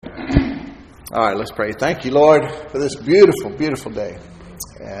All right, let's pray. Thank you, Lord, for this beautiful, beautiful day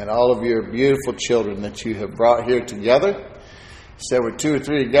and all of your beautiful children that you have brought here together. You said where two or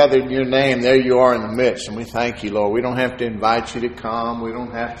three are gathered in your name, there you are in the midst. And we thank you, Lord. We don't have to invite you to come. We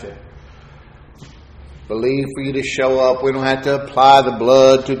don't have to believe for you to show up. We don't have to apply the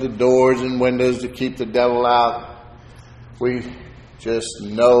blood to the doors and windows to keep the devil out. We just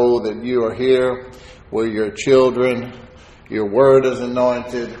know that you are here. We're your children. Your word is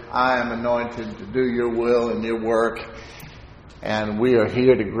anointed. I am anointed to do your will and your work. And we are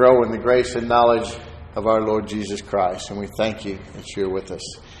here to grow in the grace and knowledge of our Lord Jesus Christ. And we thank you that you're with us.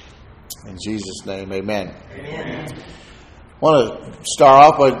 In Jesus' name, amen. Amen. I want to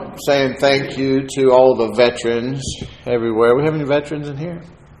start off by saying thank you to all the veterans everywhere. We have any veterans in here?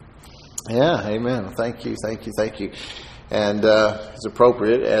 Yeah, amen. Thank you. And it's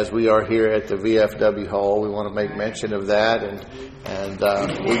appropriate as we are here at the VFW Hall. We want to make mention of that, and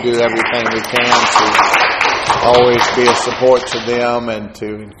we do everything we can to always be a support to them and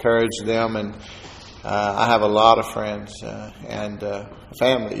to encourage them. And I have a lot of friends and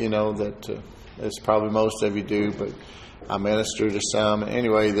family, that it's probably most of you do, but I minister to some.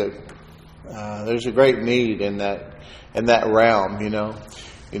 Anyway, that there's a great need in that realm,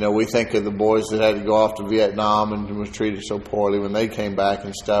 we think of the boys that had to go off to Vietnam and was treated so poorly when they came back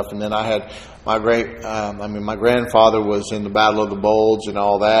and stuff. And then I had my grandfather was in the Battle of the Bulge and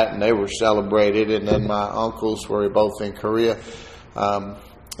all that, and they were celebrated. And then my uncles were both in Korea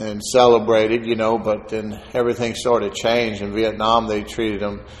and celebrated, but then everything sort of changed. In Vietnam, they treated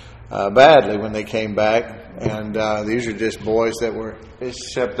them badly when they came back. And these are just boys that were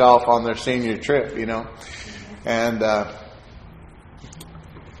shipped off on their senior trip,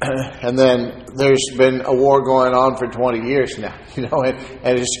 And then there's been a war going on for 20 years now,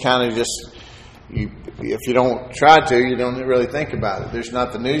 and it's kind of just, if you don't try to, you don't really think about it. There's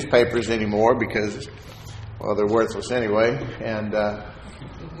not the newspapers anymore because, well, they're worthless anyway, and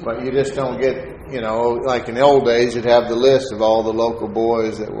but you just don't get, like in the old days, you'd have the list of all the local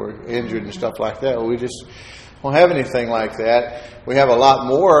boys that were injured and stuff like that. Well, we just don't have anything like that. We have a lot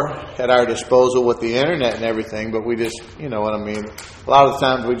more at our disposal with the internet and everything, but we just, you know what I mean. A lot of the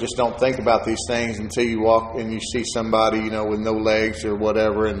times we just don't think about these things until you walk and you see somebody, with no legs or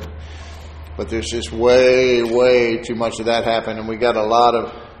whatever. But there's just way, way too much of that happening, and we got a lot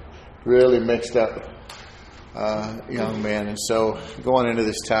of really mixed up young men. And so going into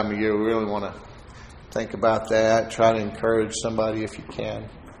this time of year, we really want to think about that. Try to encourage somebody if you can.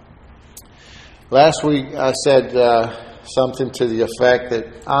 Last week I said something to the effect that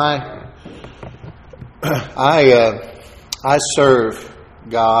I serve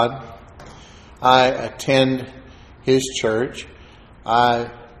God. I attend His church.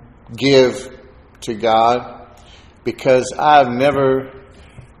 I give to God because I've never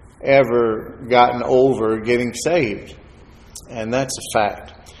ever gotten over getting saved, and that's a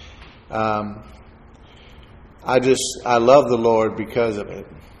fact. I love the Lord because of it.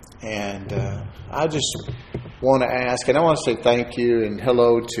 And I just want to ask, and I want to say thank you and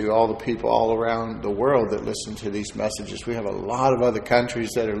hello to all the people all around the world that listen to these messages. We have a lot of other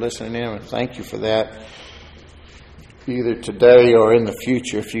countries that are listening in, and thank you for that. Either today or in the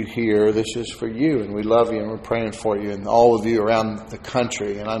future, if you hear, this is for you, and we love you, and we're praying for you, and all of you around the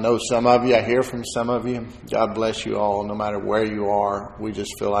country. And I know some of you, I hear from some of you. God bless you all, no matter where you are. We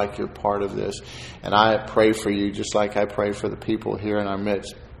just feel like you're part of this. And I pray for you just like I pray for the people here in our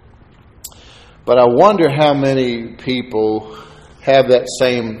midst. But I wonder how many people have that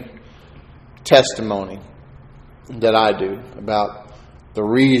same testimony that I do about the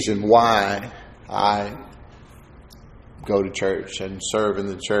reason why I go to church and serve in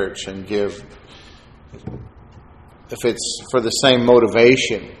the church and give. If it's for the same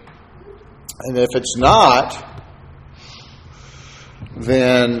motivation. And if it's not,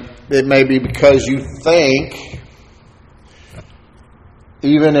 then it may be because you think,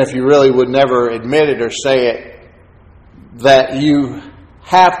 even if you really would never admit it or say it, that you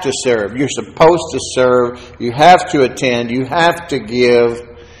have to serve. You're supposed to serve. You have to attend. You have to give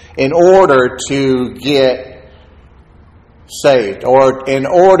in order to get saved, or in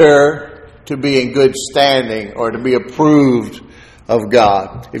order to be in good standing, or to be approved of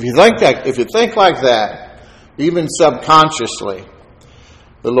God. If you think like that, even subconsciously,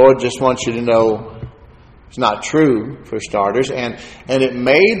 the Lord just wants you to know it's not true, for starters, and it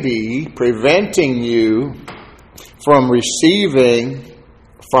may be preventing you from receiving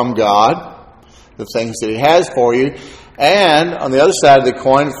from God the things that He has for you, and on the other side of the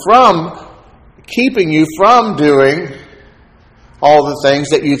coin, from keeping you from doing all the things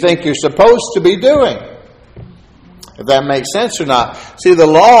that you think you're supposed to be doing. If that makes sense or not. See, the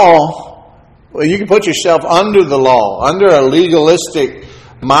law Well, you can put yourself under the law, under a legalistic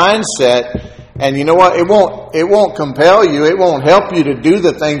mindset, and you know what? It won't compel you. It won't help you to do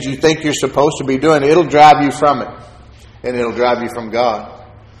the things you think you're supposed to be doing. It'll drive you from it, and it'll drive you from God.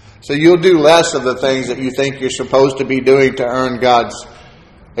 So you'll do less of the things that you think you're supposed to be doing to earn God's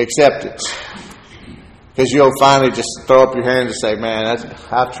acceptance. Because you'll finally just throw up your hand and say, man,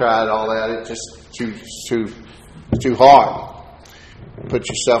 I've tried all that. It's just too hard. Put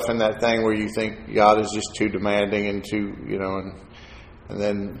yourself in that thing where you think God is just too demanding and too, and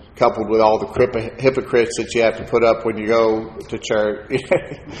then coupled with all the hypocrites that you have to put up when you go to church,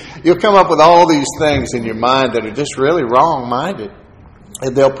 you'll come up with all these things in your mind that are just really wrong-minded.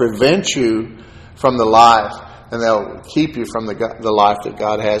 And they'll prevent you from the life, and they'll keep you from the life that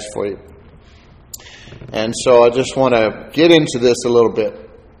God has for you. And so I just want to get into this a little bit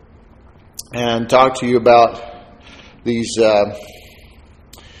and talk to you about this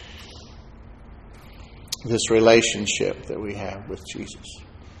relationship that we have with Jesus.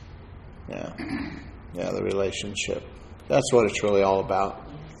 Yeah, the relationship. That's what it's really all about.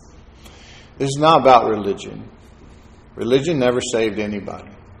 This is not about religion. Religion never saved anybody.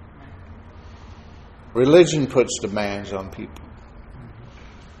 Religion puts demands on people.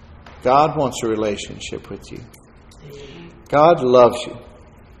 God wants a relationship with you. God loves you.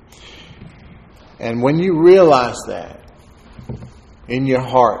 And when you realize that in your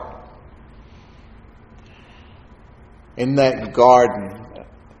heart, in that garden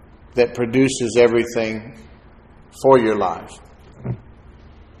that produces everything for your life,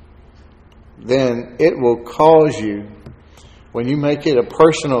 then it will cause you, when you make it a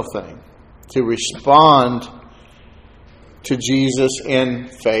personal thing, to respond to Jesus in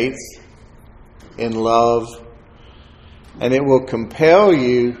faith, in love, and it will compel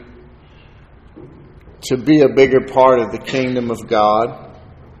you to be a bigger part of the kingdom of God.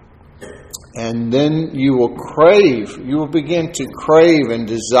 And then you will begin to crave and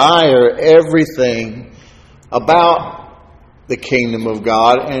desire everything about the kingdom of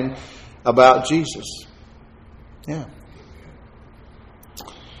God and about Jesus. Yeah.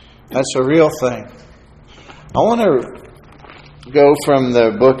 That's a real thing. I want to go from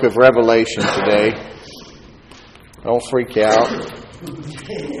the book of Revelation today. Don't freak out.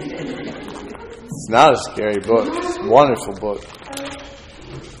 It's not a scary book. It's a wonderful book.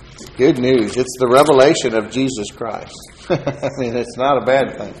 Good news. It's the revelation of Jesus Christ. I mean, it's not a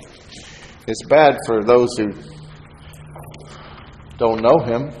bad thing. It's bad for those who don't know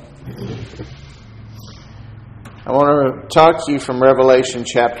Him. I want to talk to you from Revelation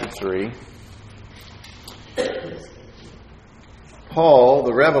chapter 3. Paul,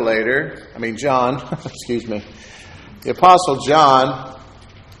 the revelator, John, the Apostle John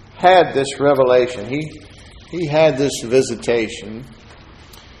had this revelation. He had this visitation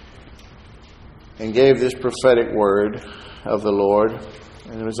and gave this prophetic word of the Lord.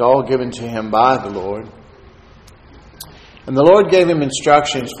 And it was all given to him by the Lord. And the Lord gave him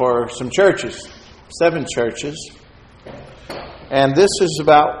instructions for some churches, 7 churches. And this is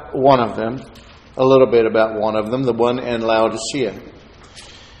about one of them, a little bit about one of them, the one in Laodicea.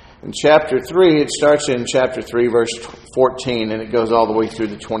 In chapter 3, it starts in chapter 3, verse 14, and it goes all the way through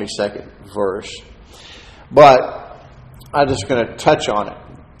the 22nd verse. But I'm just going to touch on it.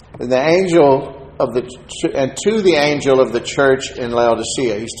 And to the angel of the church in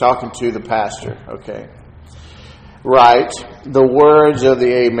Laodicea, he's talking to the pastor, okay? Write the words of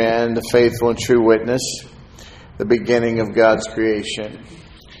the Amen, the faithful and true witness, the beginning of God's creation.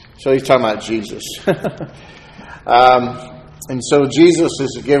 So he's talking about Jesus. And so Jesus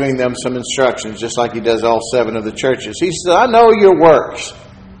is giving them some instructions, just like he does all 7 of the churches. He says, I know your works.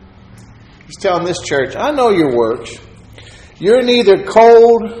 He's telling this church, I know your works. You're neither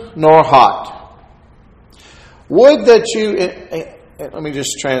cold nor hot. Would that you, let me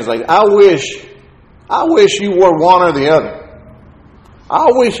just translate. I wish you were one or the other.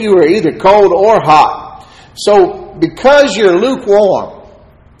 I wish you were either cold or hot. So, because you're lukewarm,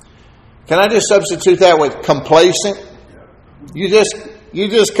 can I just substitute that with complacent? You just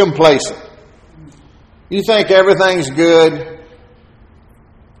complacent. You think everything's good.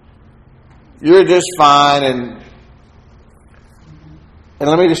 You're just fine. And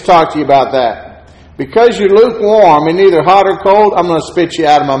let me just talk to you about that. Because you're lukewarm and neither hot or cold, I'm going to spit you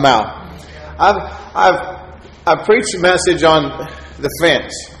out of my mouth. I've preached a message on the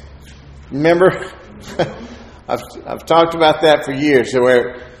fence. Remember? I've talked about that for years.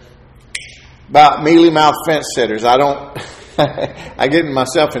 About mealy-mouthed fence sitters. I get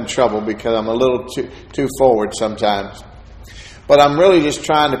myself in trouble because I'm a little too forward sometimes. But I'm really just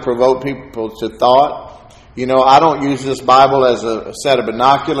trying to provoke people to thought You know, I don't use this Bible as a set of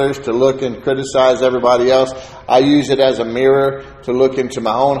binoculars to look and criticize everybody else. I use it as a mirror to look into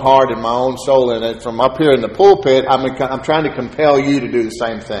my own heart and my own soul. And from up here in the pulpit, I'm trying to compel you to do the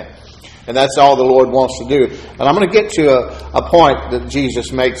same thing. And that's all the Lord wants to do. And I'm going to get to a point that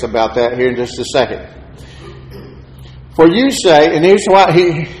Jesus makes about that here in just a second. For you say, and here's why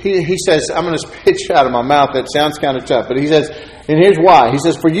he says, I'm going to spit out of my mouth. That sounds kind of tough. But he says, and here's why. He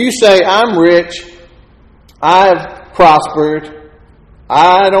says, for you say, I'm rich. I've prospered.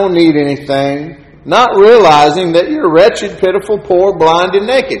 I don't need anything. Not realizing that you're wretched, pitiful, poor, blind, and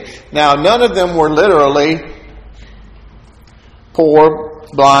naked. Now, none of them were literally poor,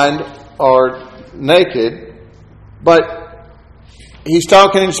 blind, or naked. But he's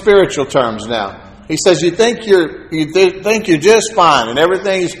talking in spiritual terms now. He says, you think you're just fine and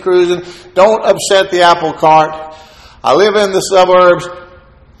everything's cruising. Don't upset the apple cart. I live in the suburbs.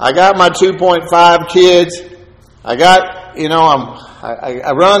 I got my 2.5 kids. I got,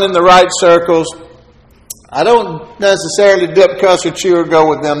 I run in the right circles. I don't necessarily dip, cuss, or chew or go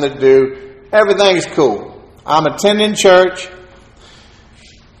with them that do. Everything's cool. I'm attending church.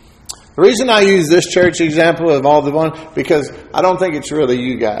 The reason I use this church example of all the one, because I don't think it's really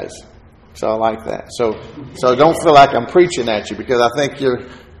you guys. So I like that. So don't feel like I'm preaching at you, because I think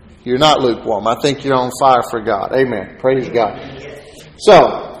you're not lukewarm. I think you're on fire for God. Amen. Praise God.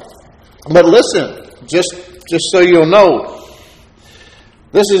 So, but listen, just so you'll know,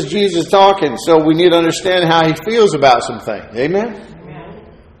 this is Jesus talking, so we need to understand how he feels about some things. Amen?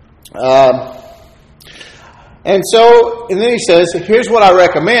 And then he says, here's what I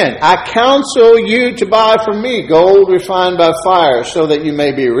recommend. I counsel you to buy from me gold refined by fire, so that you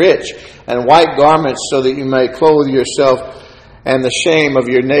may be rich, and white garments, so that you may clothe yourself, and the shame of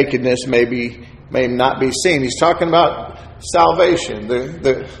your nakedness may not be seen. He's talking about salvation,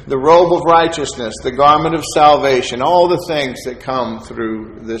 the robe of righteousness, the garment of salvation, all the things that come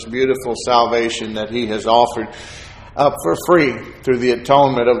through this beautiful salvation that he has offered up for free through the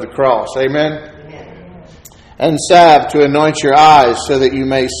atonement of the cross. Amen? Amen. And salve to anoint your eyes, so that you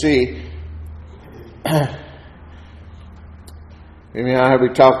may see. We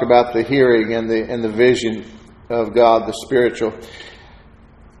talked about the hearing and the vision of God, the spiritual.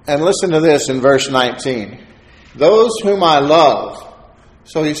 And listen to this in verse 19. Those whom I love.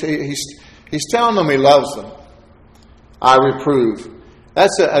 So he's telling them he loves them. I reprove.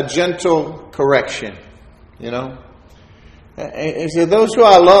 That's a gentle correction, He said, those who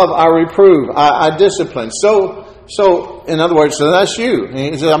I love, I reprove. I discipline. So in other words, so that's you.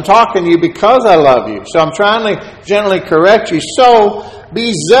 He said, I'm talking to you because I love you. So I'm trying to gently correct you. So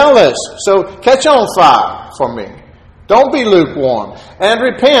be zealous. So catch on fire for me. Don't be lukewarm. And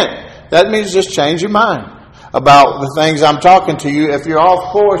repent. That means just change your mind about the things I'm talking to you. If you're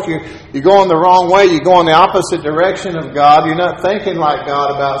off course, you're going the wrong way, you're going the opposite direction of God, you're not thinking like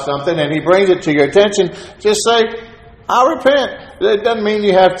God about something, and he brings it to your attention, just say, I repent. It doesn't mean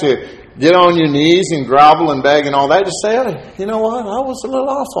you have to get on your knees and grovel and beg and all that. Just say, you know what, I was a little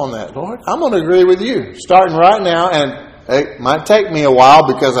off on that, Lord. I'm going to agree with you, starting right now, and it might take me a while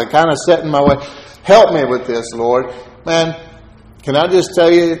because I kind of set in my way. Help me with this, Lord. Man, can I just tell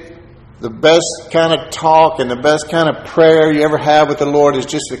you, the best kind of talk and the best kind of prayer you ever have with the Lord is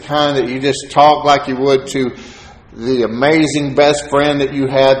just the kind that you just talk like you would to the amazing best friend that you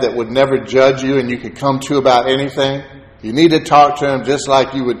had that would never judge you and you could come to about anything. You need to talk to him just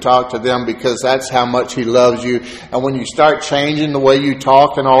like you would talk to them, because that's how much he loves you. And when you start changing the way you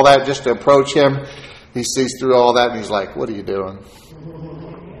talk and all that just to approach him, he sees through all that and he's like, what are you doing?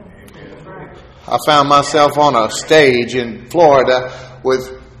 I found myself on a stage in Florida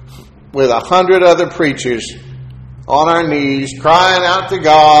with 100 other preachers on our knees, crying out to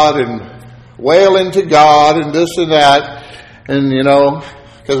God and wailing to God and this and that, and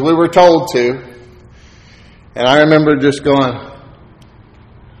because we were told to. And I remember just going,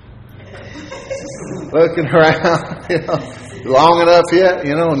 looking around, long enough yet?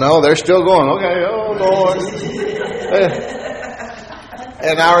 No, they're still going, okay, oh Lord.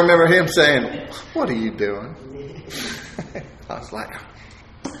 And I remember him saying, what are you doing? I was like,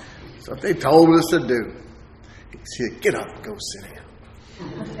 so if they told us to do, he said, get up and go sit down.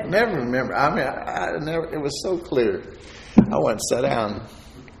 I never remember. I never. It was so clear. I went and sat down.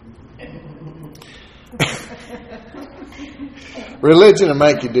 Religion will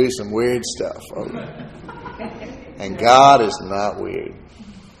make you do some weird stuff. And God is not weird.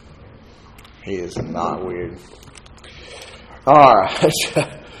 He is not weird. All right.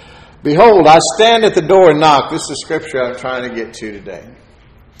 Behold, I stand at the door and knock. This is the scripture I'm trying to get to today.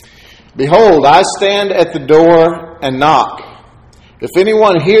 Behold, I stand at the door and knock. If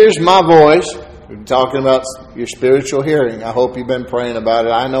anyone hears my voice, We've been talking about your spiritual hearing. I hope you've been praying about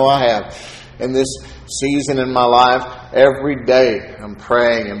it. I know I have. In this season in my life, every day I'm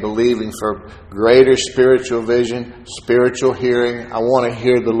praying and believing for greater spiritual vision, spiritual hearing. I want to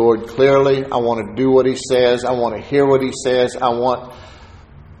hear the Lord clearly. I want to do what He says. I want to hear what He says. I want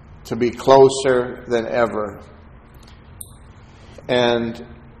to be closer than ever. And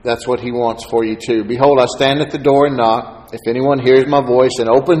that's what He wants for you too. Behold, I stand at the door and knock. If anyone hears my voice and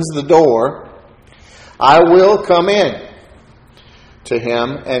opens the door, I will come in to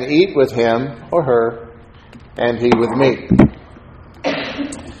him and eat with him or her, and he with me.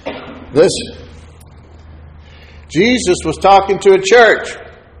 Jesus was talking to a church,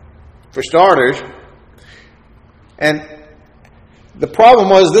 for starters, and the problem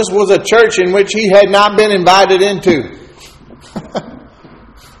was this was a church in which he had not been invited into.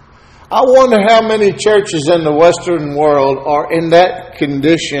 I wonder how many churches in the Western world are in that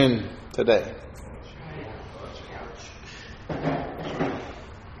condition today.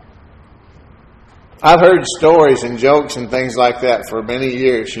 I've heard stories and jokes and things like that for many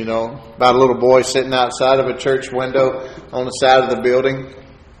years, about a little boy sitting outside of a church window on the side of the building.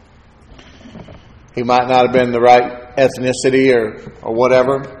 He might not have been the right ethnicity or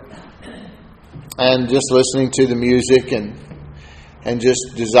whatever. And just listening to the music and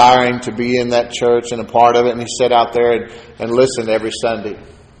just desiring to be in that church and a part of it. And he sat out there and listened every Sunday.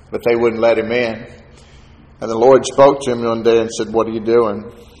 But they wouldn't let him in. And the Lord spoke to him one day and said, "What are you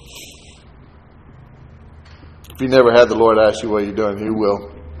doing?" If you never had the Lord ask you what you're doing, He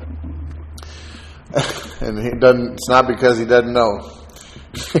will. And it's not because He doesn't know.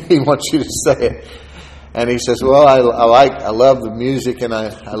 He wants you to say it. And he says, "Well, I love the music and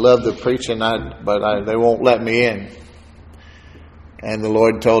I love the preaching, but they won't let me in." And the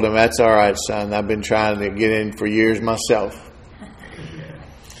Lord told him, "That's all right, son. I've been trying to get in for years myself."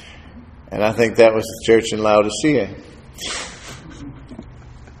 And I think that was the church in Laodicea.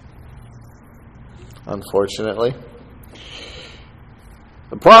 Unfortunately.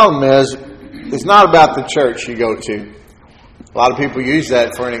 The problem is, it's not about the church you go to. A lot of people use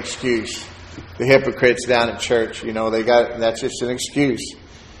that for an excuse. The hypocrites down at church, that's just an excuse.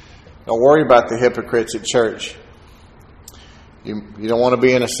 Don't worry about the hypocrites at church. You don't want to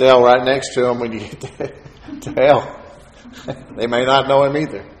be in a cell right next to them when you get to hell. They may not know Him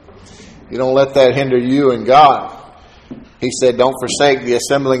either. You don't let that hinder you and God. He said, "Don't forsake the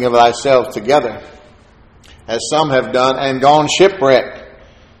assembling of thyself together, as some have done, and gone shipwrecked."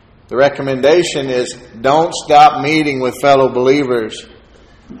 The recommendation is, don't stop meeting with fellow believers.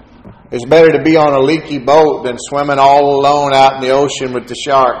 It's better to be on a leaky boat than swimming all alone out in the ocean with the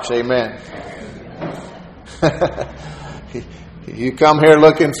sharks. Amen. You come here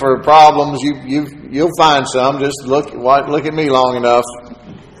looking for problems, you'll find some. Just look at me long enough.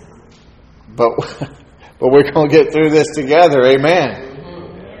 But we're going to get through this together. Amen.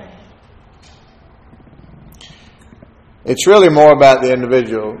 It's really more about the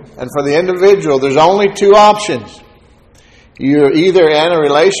individual. And for the individual, there's only two options. You're either in a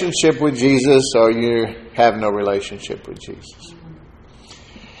relationship with Jesus or you have no relationship with Jesus.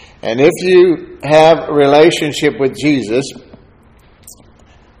 And if you have a relationship with Jesus,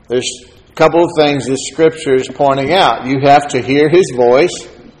 there's a couple of things the Scripture is pointing out. You have to hear His voice.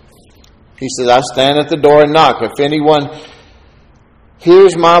 He says, "I stand at the door and knock. If anyone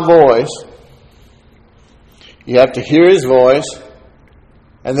hears my voice," you have to hear His voice,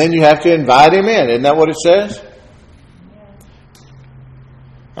 and then you have to invite Him in. Isn't that what it says?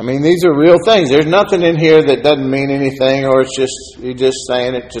 I mean, these are real things. There's nothing in here that doesn't mean anything, or it's just you're just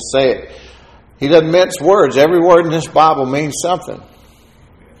saying it to say it. He doesn't mince words. Every word in this Bible means something.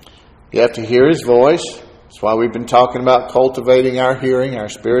 You have to hear His voice. That's why we've been talking about cultivating our hearing, our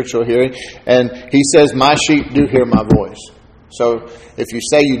spiritual hearing. And He says, "My sheep do hear my voice." So if you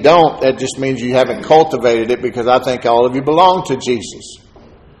say you don't, that just means you haven't cultivated it, because I think all of you belong to Jesus.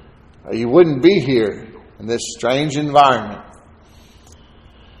 You wouldn't be here in this strange environment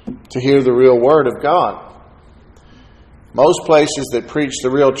to hear the real Word of God. Most places that preach the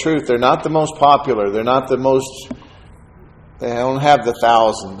real truth, they're not the most popular. They're not the most... They don't have the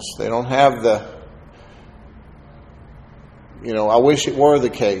thousands. They don't have the... I wish it were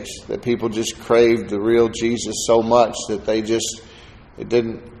the case that people just craved the real Jesus so much that it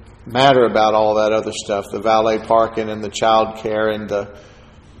didn't matter about all that other stuff, the valet parking and the child care and the,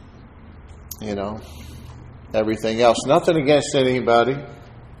 everything else. Nothing against anybody.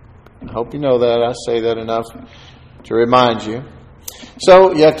 I hope you know that. I say that enough to remind you.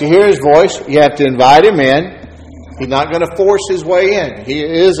 So you have to hear His voice. You have to invite Him in. He's not going to force His way in. He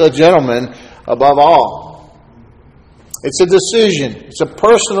is a gentleman above all. It's a decision. It's a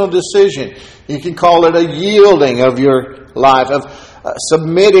personal decision. You can call it a yielding of your life, of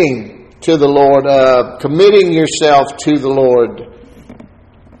submitting to the Lord, committing yourself to the Lord.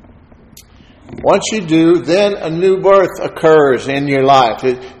 Once you do, then a new birth occurs in your life.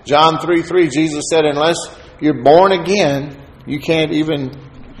 John 3:3, Jesus said, unless you're born again, you can't even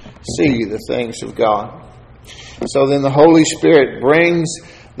see the things of God. So then the Holy Spirit brings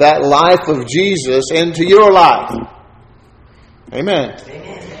that life of Jesus into your life. Amen.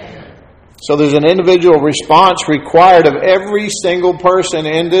 So there's an individual response required of every single person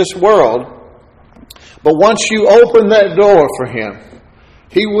in this world. But once you open that door for Him,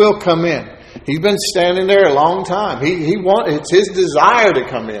 He will come in. He's been standing there a long time. It's His desire to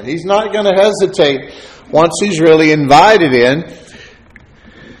come in. He's not going to hesitate once He's really invited in.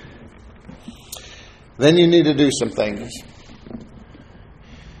 Then you need to do some things.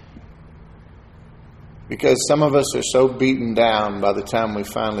 Because some of us are so beaten down by the time we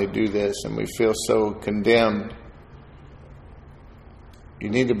finally do this, and we feel so condemned. You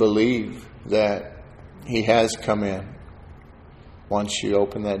need to believe that He has come in. Once you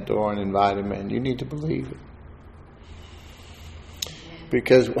open that door and invite Him in, you need to believe it.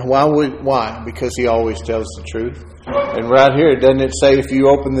 Because why? Because He always tells the truth. And right here, doesn't it say if you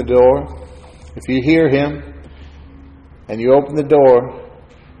open the door, if you hear Him and you open the door,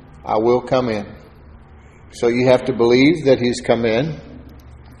 I will come in. So you have to believe that He's come in.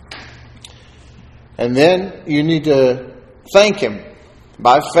 And then you need to thank Him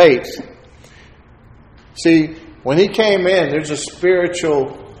by faith. See, when He came in, there's a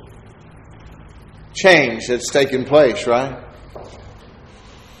spiritual change that's taken place, right?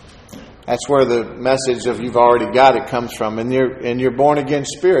 That's where the message of you've already got it comes from. And your born again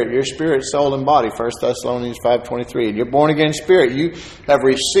spirit, your spirit, soul, and body. 1 Thessalonians 5:23. And your born again spirit, you have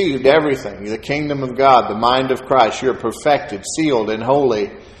received everything. The kingdom of God, the mind of Christ. You're perfected, sealed, and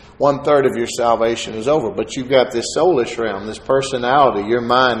holy. 1/3 of your salvation is over. But you've got this soulish realm, this personality, your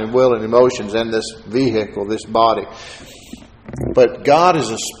mind and will and emotions, and this vehicle, this body. But God is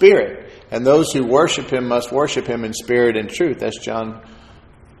a spirit. And those who worship Him must worship Him in spirit and truth. That's John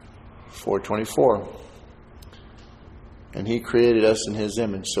 4:24. And He created us in His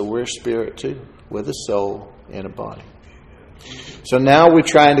image. So we're spirit too, with a soul and a body. So now we're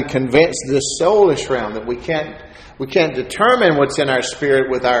trying to convince this soulish realm that we can't determine what's in our spirit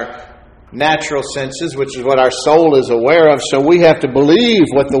with our natural senses, which is what our soul is aware of. So we have to believe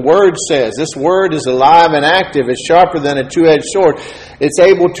what the Word says. This Word is alive and active. It's sharper than a two-edged sword. It's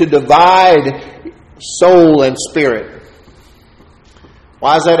able to divide soul and spirit.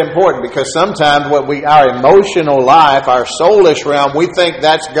 Why is that important? Because sometimes our emotional life, our soulish realm, we think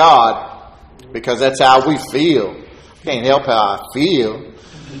that's God because that's how we feel. You can't help how I feel.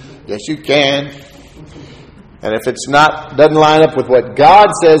 Yes, you can. And if it's doesn't line up with what God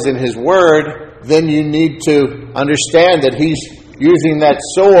says in His Word, then you need to understand that He's using that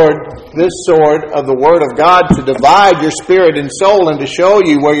sword, this sword of the Word of God, to divide your spirit and soul and to show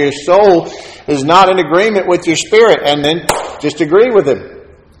you where your soul is not in agreement with your spirit, and then just agree with Him.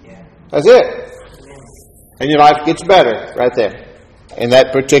 That's it. And your life gets better right there in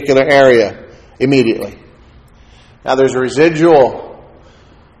that particular area immediately. Now there's residual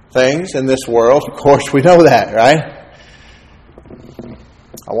things in this world. Of course, we know that, right?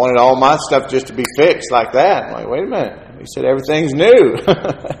 I wanted all my stuff just to be fixed like that. I'm like, wait a minute. He said everything's new.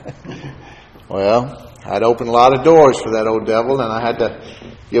 Well, I'd opened a lot of doors for that old devil, and I had to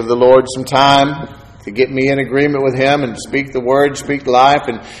give the Lord some time to get me in agreement with Him and speak the Word, speak life,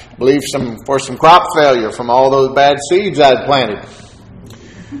 and believe for some crop failure from all those bad seeds I'd planted.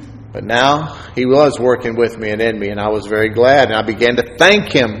 But now He was working with me and in me, and I was very glad. And I began to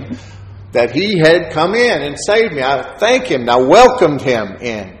thank Him that He had come in and saved me. I thank Him. I welcomed Him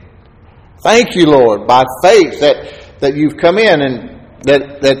in. Thank you, Lord, by faith that you've come in and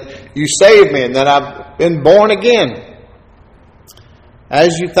that you saved me and that I've been born again.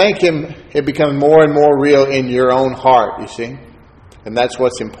 As you thank Him, it becomes more and more real in your own heart, you see. And that's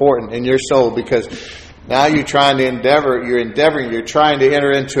what's important in your soul, because now you're trying to you're trying to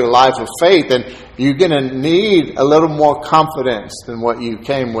enter into a life of faith, and you're going to need a little more confidence than what you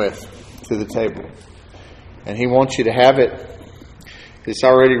came with to the table. And He wants you to have it. It's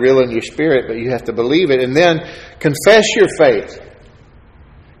already real in your spirit, but you have to believe it. And then confess your faith.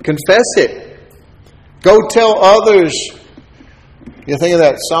 Confess it. Go tell others. You think of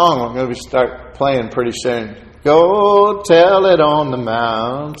that song I'm going to start playing pretty soon. Go tell it on the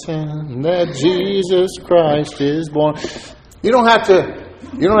mountain that Jesus Christ is born. You don't have to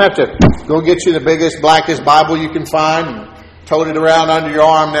go get you the biggest, blackest Bible you can find and tote it around under your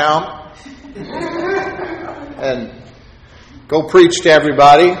arm now. And go preach to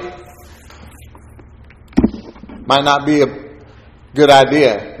everybody might not be a good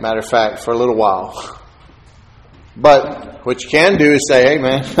idea, matter of fact, for a little while. But what you can do is say, hey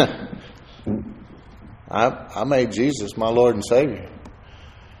man, I made Jesus my Lord and Savior.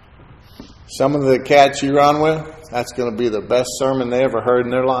 Some of the cats you run with, that's going to be the best sermon they ever heard in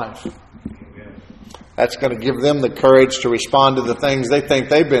their life. That's going to give them the courage to respond to the things they think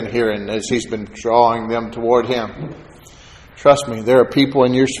they've been hearing as He's been drawing them toward Him. Trust me, there are people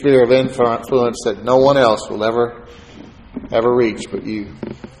in your sphere of influence that no one else will ever reach but you.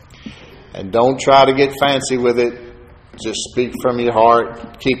 And don't try to get fancy with it. Just speak from your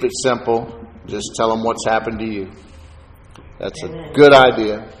heart. Keep it simple. Just tell them what's happened to you. That's a good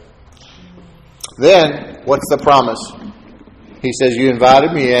idea. Then, what's the promise? He says, you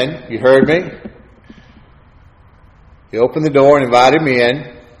invited me in. You heard me. You opened the door and invited me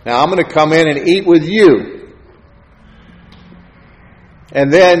in. Now I'm going to come in and eat with you. And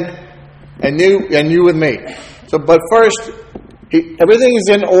then, and you with me. So, but first, everything is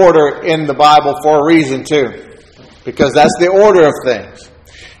in order in the Bible for a reason too. Because that's the order of things.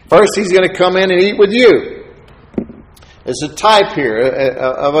 First, He's going to come in and eat with you. It's a type here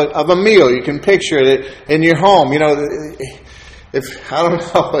of a meal. You can picture it in your home. You know, I don't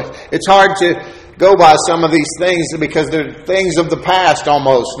know. It's hard to go by some of these things because they're things of the past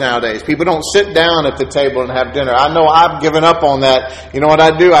almost nowadays. People don't sit down at the table and have dinner. I know I've given up on that. You know what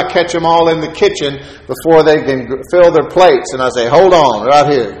I do? I catch them all in the kitchen before they can fill their plates. And I say, hold on,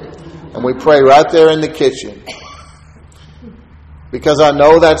 right here. And we pray right there in the kitchen. Because I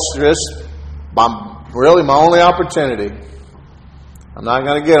know that's just really my only opportunity. I'm not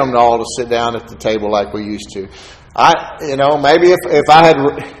going to get them all to sit down at the table like we used to. Maybe if I had,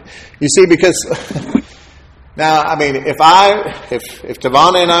 you see, because now, I mean, if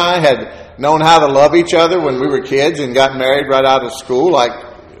Tavana and I had known how to love each other when we were kids and got married right out of school, like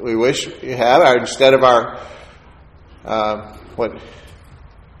we wish we had, or instead of our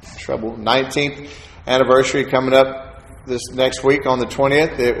 19th anniversary coming up this next week on the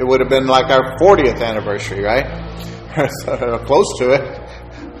 20th, it would have been like our 40th anniversary, right? Close to it,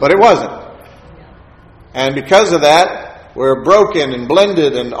 but it wasn't. And because of that, we're broken and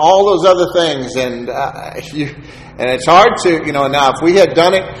blended and all those other things. And it's hard to, now if we had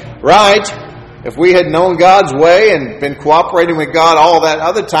done it right, if we had known God's way and been cooperating with God all that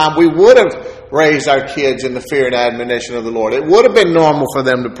other time, we would have raised our kids in the fear and admonition of the Lord. It would have been normal for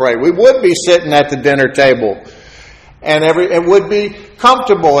them to pray. We would be sitting at the dinner table. And it would be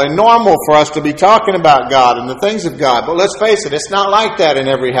comfortable and normal for us to be talking about God and the things of God. But let's face it, it's not like that in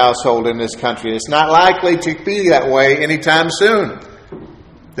every household in this country. It's not likely to be that way anytime soon.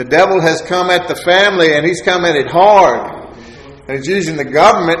 The devil has come at the family and he's come at it hard. And he's using the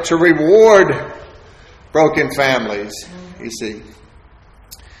government to reward broken families, you see.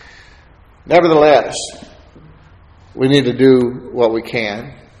 Nevertheless, we need to do what we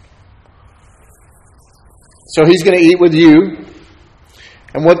can. So He's going to eat with you.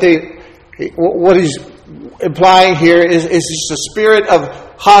 And what He's implying here is just a spirit of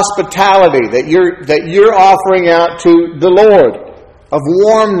hospitality that you're offering out to the Lord, of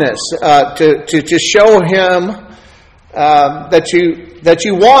warmness, to show Him that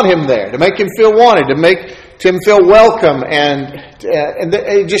you want Him there, to make Him feel wanted, to make Him feel welcome, and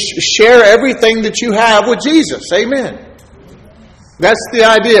just share everything that you have with Jesus. Amen. That's the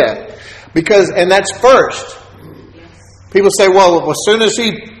idea. And that's first. People say, well, as soon as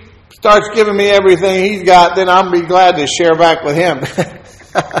He starts giving me everything He's got, then I'll be glad to share back with Him.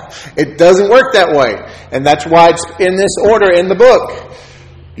 It doesn't work that way. And that's why it's in this order in the book.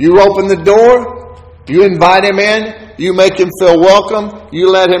 You open the door, you invite Him in, you make Him feel welcome, you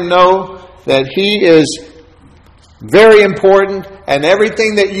let Him know that He is very important and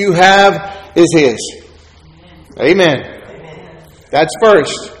everything that you have is His. Amen. That's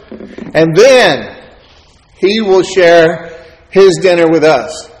first. And then He will share His dinner with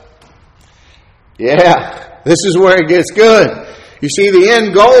us. Yeah, this is where it gets good. You see, the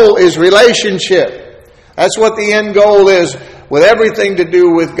end goal is relationship. That's what the end goal is with everything to do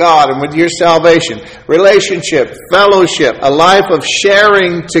with God and with your salvation. Relationship, fellowship, a life of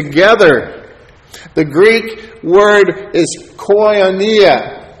sharing together. The Greek word is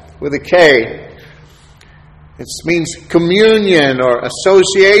koinonia with a K. It means communion or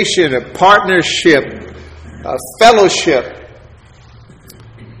association, a partnership, a fellowship.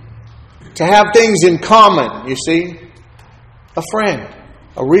 To have things in common, you see. A friend,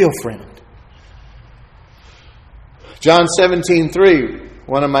 a real friend. John 17:3,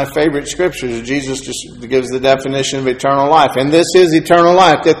 one of my favorite scriptures, Jesus just gives the definition of eternal life. And this is eternal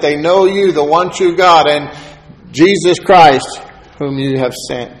life, that they know you, the one true God, and Jesus Christ, whom you have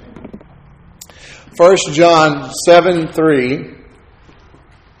sent. 1 John 7:3.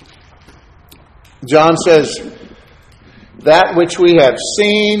 John says, that which we have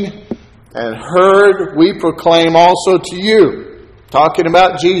seen and heard, we proclaim also to you. Talking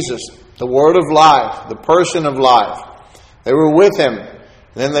about Jesus, the Word of life, the person of life. They were with Him.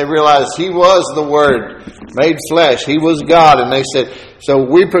 And then they realized He was the Word made flesh. He was God. And they said, so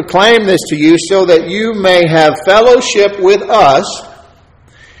we proclaim this to you so that you may have fellowship with us.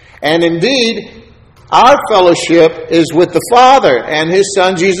 And indeed, our fellowship is with the Father and His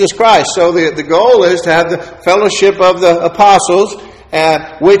Son, Jesus Christ. So the goal is to have the fellowship of the apostles,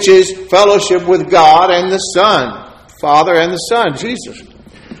 which is fellowship with God and the Son. Father and the Son, Jesus.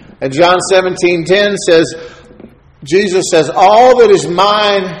 And John 17:10 says, Jesus says, all that is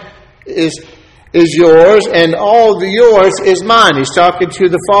mine is yours, and all the yours is mine. He's talking to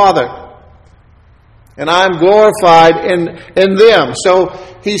the Father. And I'm glorified in them. So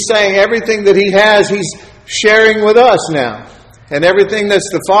He's saying everything that He has, He's sharing with us now. And everything that's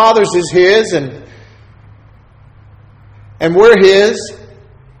the Father's is His, and we're His.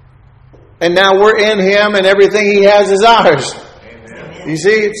 And now we're in Him, and everything He has is ours. Amen. You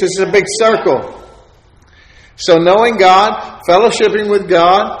see, it's just a big circle. So knowing God, fellowshipping with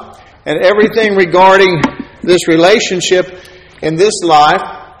God, and everything regarding this relationship in this life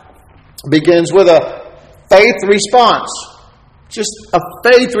begins with a faith response. Just a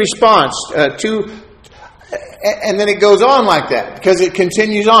faith response and then it goes on like that because it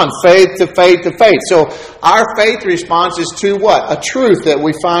continues on, faith to faith to faith. So our faith response is to what? A truth that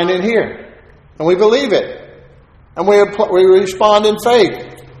we find in here. And we believe it. And we respond in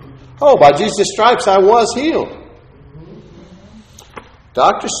faith. Oh, by Jesus' stripes I was healed.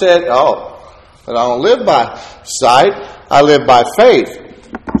 Doctor said, but I don't live by sight, I live by faith.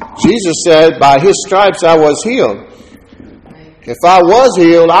 Jesus said, by His stripes I was healed. If I was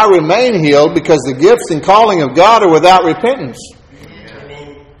healed, I remain healed because the gifts and calling of God are without repentance.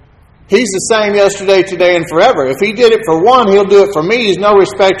 Amen. He's the same yesterday, today, and forever. If He did it for one, He'll do it for me. He's no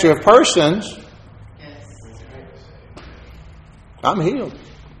respecter of persons. I'm healed.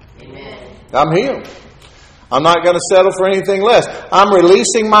 Amen. I'm healed. I'm not going to settle for anything less. I'm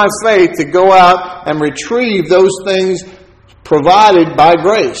releasing my faith to go out and retrieve those things provided by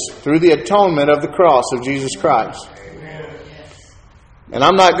grace through the atonement of the cross of Jesus Christ. And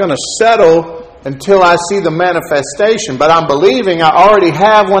I'm not going to settle until I see the manifestation. But I'm believing I already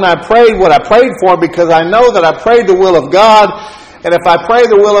have when I prayed what I prayed for, because I know that I prayed the will of God. And if I pray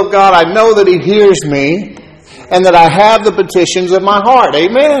the will of God, I know that He hears me and that I have the petitions of my heart.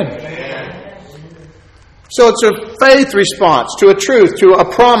 Amen. So it's a faith response to a truth, to a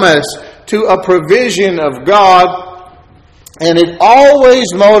promise, to a provision of God. And it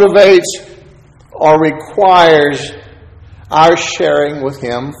always motivates or requires our sharing with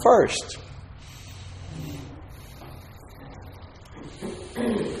Him first.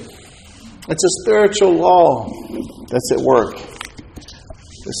 It's a spiritual law that's at work.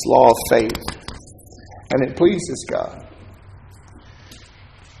 This law of faith. And it pleases God.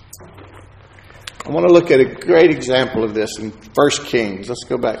 I want to look at a great example of this in 1 Kings. Let's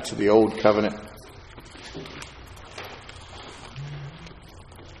go back to the Old Covenant.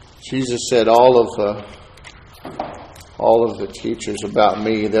 Jesus said all of the teachers about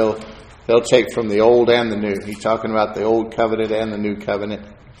me, they'll take from the old and the new. He's talking about the Old Covenant and the New Covenant.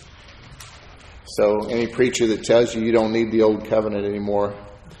 So any preacher that tells you don't need the Old Covenant anymore,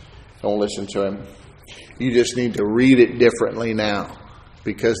 don't listen to him. You just need to read it differently now,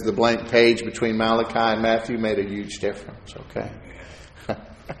 because the blank page between Malachi and Matthew made a huge difference. Okay.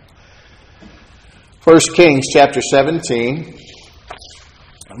 1 Kings chapter 17,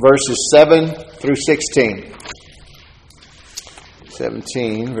 verses 7 through 16.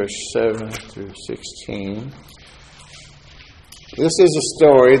 17, verse 7 through 16. This is a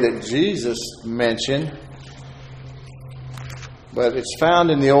story that Jesus mentioned, but it's found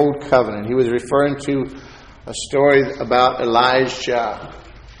in the Old Covenant. He was referring to a story about Elijah.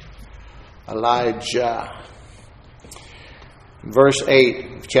 Verse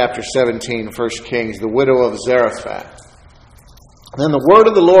 8 of chapter 17, 1 Kings, the widow of Zarephath. Then the word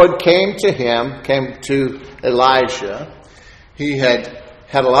of the Lord came to Elijah. He had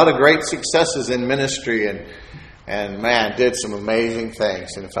a lot of great successes in ministry and man, did some amazing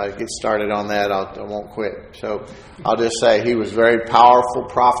things. And if I get started on that, I won't quit. So I'll just say he was a very powerful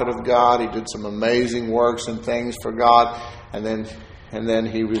prophet of God. He did some amazing works and things for God. And then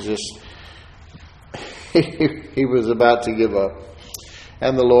he was just, he was about to give up.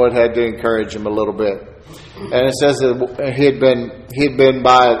 And the Lord had to encourage him a little bit. And it says that he had been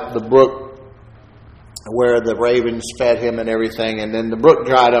by the brook where the ravens fed him and everything, and then the brook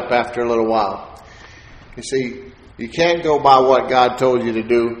dried up after a little while. You see, you can't go by what God told you to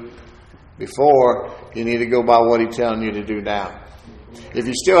do before. You need to go by what He's telling you to do now. If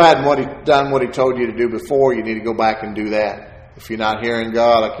you still hadn't done what He told you to do before, you need to go back and do that. If you're not hearing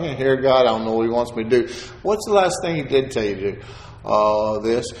God, I can't hear God, I don't know what He wants me to do. What's the last thing He did tell you to do?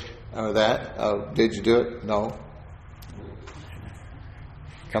 This or that. Did you do it? No.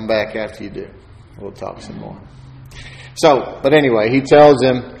 Come back after you do. We'll talk some more. But anyway, He tells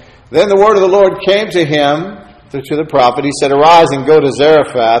him, then the word of the Lord came to him, to the prophet. He said, arise and go to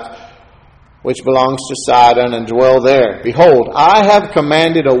Zarephath, which belongs to Sidon, and dwell there. Behold, I have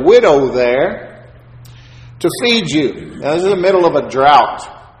commanded a widow there to feed you. Now, this is the middle of a drought.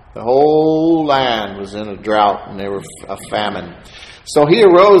 The whole land was in a drought, and they were a famine. So he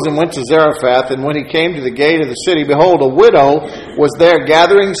arose and went to Zarephath, and when he came to the gate of the city, behold, a widow was there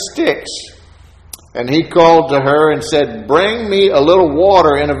gathering sticks. And he called to her and said, bring me a little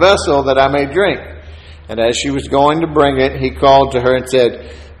water in a vessel that I may drink. And as she was going to bring it, he called to her and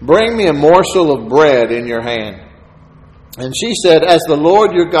said, bring me a morsel of bread in your hand. And she said, as the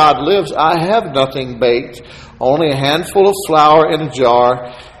Lord your God lives, I have nothing baked, only a handful of flour in a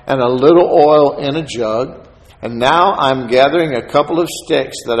jar and a little oil in a jug. And now I'm gathering a couple of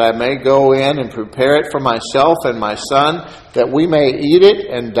sticks that I may go in and prepare it for myself and my son, that we may eat it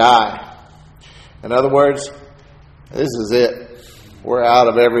and die. In other words, this is it. We're out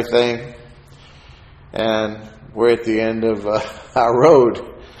of everything, and we're at the end of our road.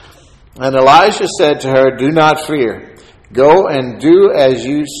 And Elisha said to her, do not fear. Go and do as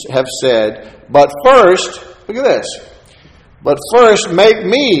you have said. But first, look at this. But first make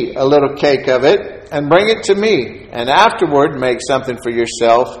me a little cake of it and bring it to me. And afterward make something for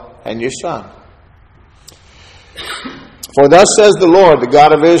yourself and your son. For thus says the Lord, the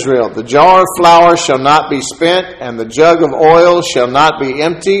God of Israel, the jar of flour shall not be spent, and the jug of oil shall not be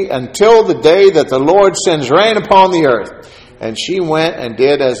empty, until the day that the Lord sends rain upon the earth. And she went and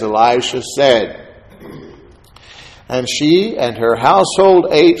did as Elisha said. And she and her household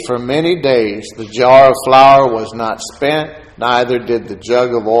ate for many days. The jar of flour was not spent, neither did the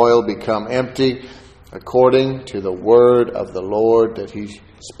jug of oil become empty, according to the word of the Lord that He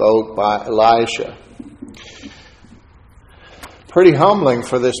spoke by Elisha. Pretty humbling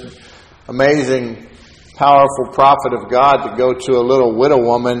for this amazing, powerful prophet of God to go to a little widow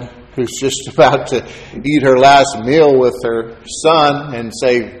woman who's just about to eat her last meal with her son and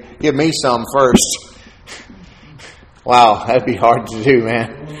say, give me some first. Wow, that'd be hard to do,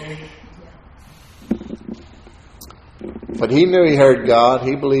 man. But he knew he heard God.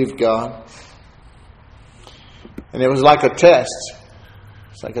 He believed God. And it was like a test.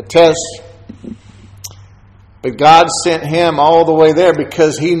 It's like a test. But God sent him all the way there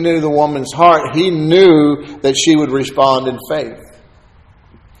because He knew the woman's heart. He knew that she would respond in faith.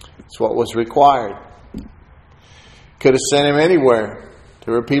 It's what was required. Could have sent him anywhere.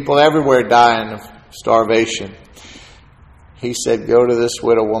 There were people everywhere dying of starvation. He said, go to this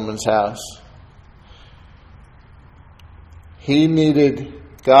widow woman's house.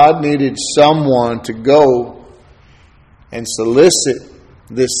 God needed someone to go and solicit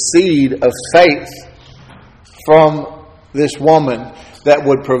this seed of faith from this woman that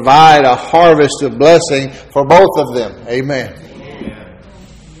would provide a harvest of blessing for both of them. Amen. Amen.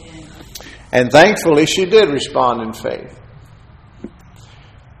 And thankfully she did respond in faith.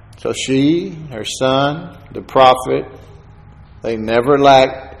 So she, her son, the prophet, they never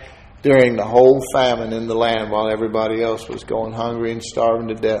lacked during the whole famine in the land while everybody else was going hungry and starving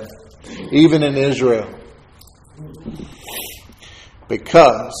to death. Even in Israel.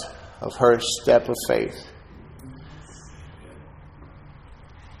 Because of her step of faith.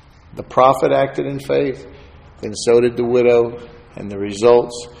 The prophet acted in faith, and so did the widow, and the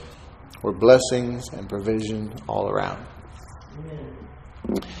results were blessings and provision all around.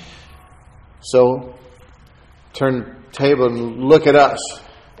 Amen. So, turn table and look at us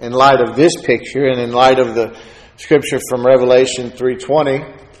in light of this picture and in light of the scripture from Revelation 3:20.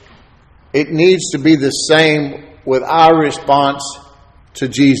 It needs to be the same with our response to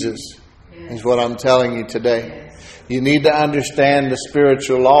Jesus, is what I'm telling you today. You need to understand the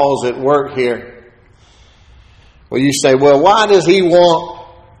spiritual laws at work here. Well, you say, well, why does He want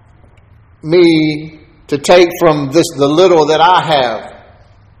me to take from the little that I have?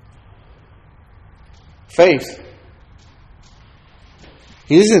 Faith.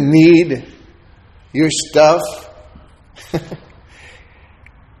 He doesn't need your stuff.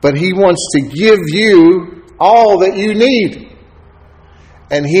 But He wants to give you all that you need.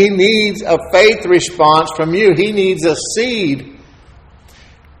 And He needs a faith response from you. He needs a seed.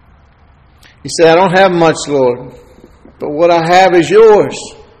 You say, I don't have much, Lord, but what I have is yours.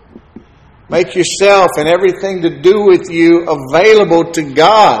 Make yourself and everything to do with you available to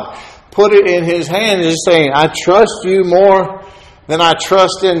God. Put it in His hands. He's saying, I trust you more than I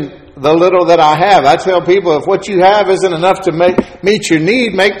trust in the little that I have. I tell people, if what you have isn't enough to meet your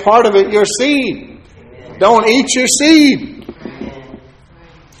need, make part of it your seed. Amen. Don't eat your seed. Amen.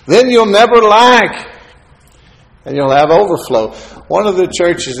 Then you'll never lack. And you'll have overflow. One of the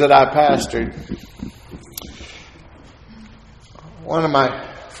churches that I pastored, one of my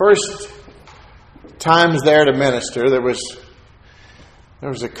first times there to minister, there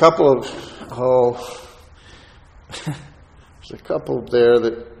was a couple of there's a couple there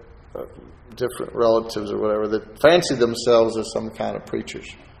that different relatives or whatever that fancied themselves as some kind of preachers.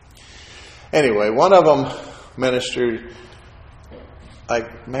 Anyway, one of them ministered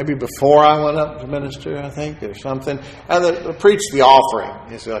like maybe before I went up to minister, I think, or something. And they preached the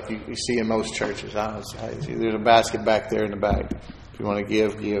offering. It's like you see in most churches. There's a basket back there in the back. If you want to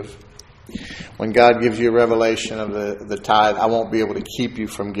give. When God gives you a revelation of the tithe, I won't be able to keep you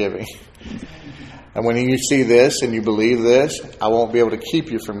from giving. And when you see this and you believe this, I won't be able to keep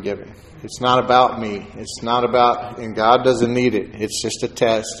you from giving. It's not about me. It's not about, and God doesn't need it. It's just a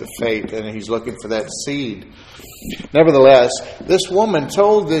test of faith, and He's looking for that seed. Nevertheless, this woman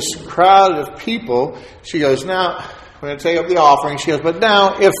told this crowd of people, she goes, now, we're going to take up the offering. She goes, but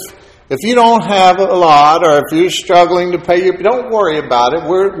now, if you don't have a lot, or if you're struggling to pay your, don't worry about it.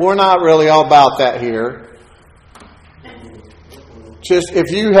 We're not really all about that here. Just if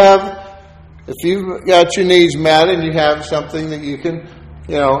you've got your needs met and you have something that you can,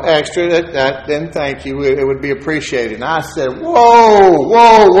 extra, that then thank you. It would be appreciated. And I said, whoa.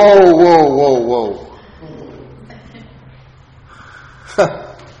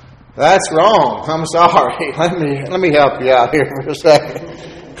 That's wrong. I'm sorry. Let me help you out here for a second.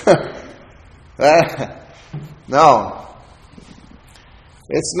 No.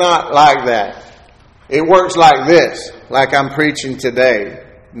 It's not like that. It works like this, like I'm preaching today,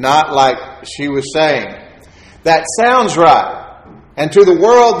 not like she was saying. That sounds right. And to the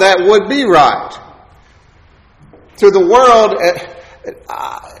world, that would be right. To the world,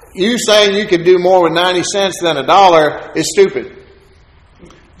 you saying you can do more with 90 cents than $1 is stupid.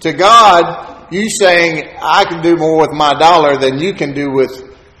 To God, you saying I can do more with my $1 than you can do with,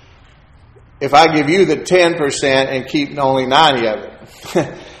 if I give you the 10% and keep only 90 of it.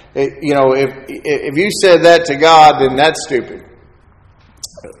 If you said that to God, then that's stupid.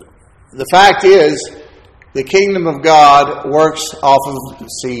 The fact is, the kingdom of God works off of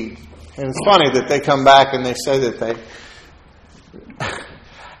seed. And it's funny that they come back and they say that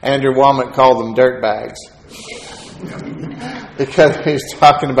Andrew Womack called them dirt bags. Because he's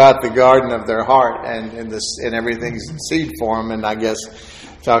talking about the garden of their heart and everything's seed form, and I guess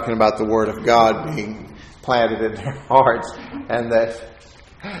talking about the Word of God being planted in their hearts, and that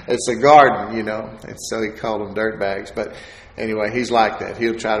it's a garden, and so he called them dirt bags. But anyway, he's like that.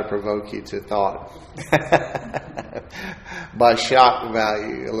 He'll try to provoke you to thought by shock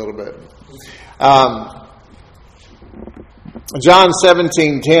value a little bit. John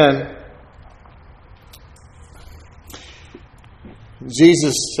 17:10.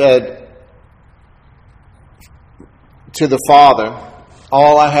 Jesus said to the Father,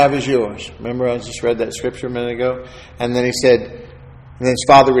 all I have is yours. Remember, I just read that scripture a minute ago? And then he said, and then his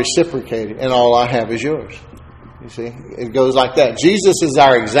Father reciprocated, and all I have is yours. You see, it goes like that. Jesus is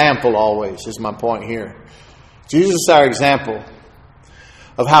our example always, is my point here. Jesus is our example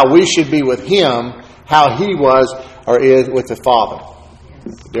of how we should be with Him, how He was or is with the Father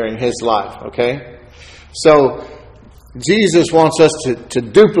during His life, okay? So, Jesus wants us to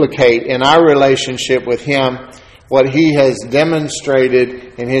duplicate in our relationship with Him what He has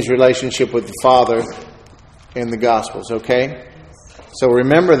demonstrated in His relationship with the Father in the Gospels, okay? So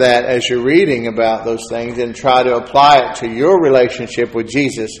remember that as you're reading about those things and try to apply it to your relationship with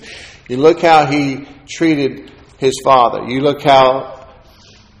Jesus. You look how He treated His Father. You look how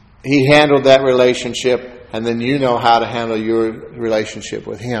He handled that relationship, and then you know how to handle your relationship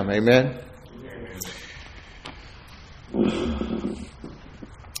with Him. Amen?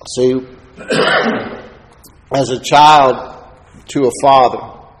 See, as a child to a father,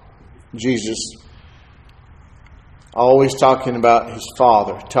 Jesus always talking about His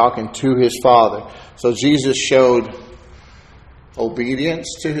Father, talking to His Father. So Jesus showed obedience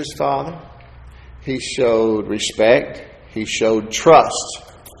to His Father. He showed respect. He showed trust.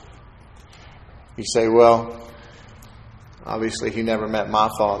 You say, well, obviously He never met my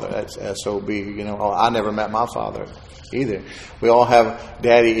father. That's SOB. I never met my father either. We all have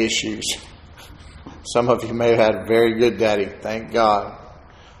daddy issues. Some of you may have had a very good daddy, thank God.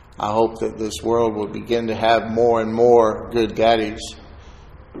 I hope that this world will begin to have more and more good daddies.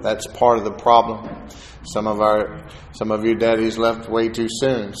 That's part of the problem. Some of your daddies left way too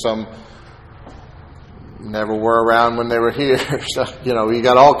soon. Some never were around when they were here. So, you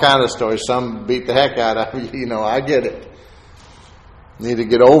got all kind of stories. Some beat the heck out of you. I get it. Need to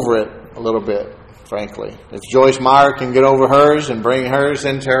get over it a little bit, frankly. If Joyce Meyer can get over hers and bring hers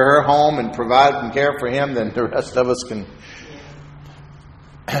into her home and provide and care for him, then the rest of us can.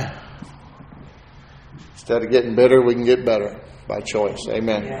 Instead of getting bitter, we can get better by choice.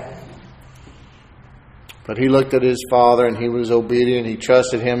 Amen. But he looked at his father and he was obedient. He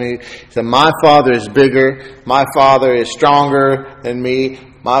trusted him. He said, my father is bigger. My father is stronger than me.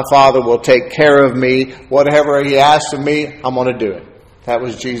 My father will take care of me. Whatever he asks of me, I'm going to do it. That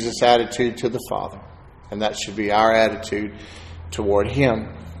was Jesus' attitude to the Father. And that should be our attitude toward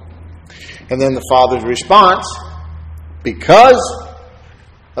him. And then the Father's response, because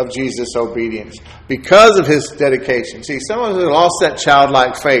of Jesus' obedience, because of his dedication. See, some of us have lost that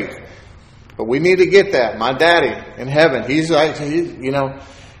childlike faith. But we need to get that. My daddy in heaven, he's like,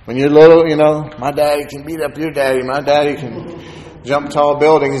 when you're little, my daddy can beat up your daddy. My daddy can jump tall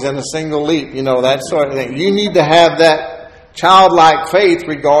buildings in a single leap, that sort of thing. You need to have that childlike faith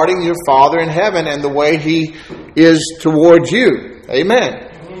regarding your Father in heaven and the way he is towards you. Amen.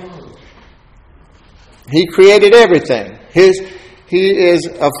 He created everything. He is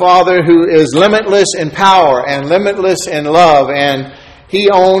a Father who is limitless in power and limitless in love, and he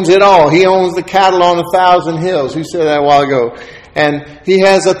owns it all. He owns the cattle on 1,000 hills. Who said that a while ago? And he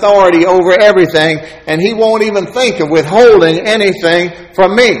has authority over everything, and he won't even think of withholding anything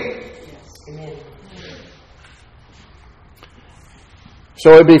from me.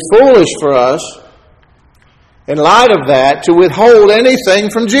 So it'd be foolish for us, in light of that, to withhold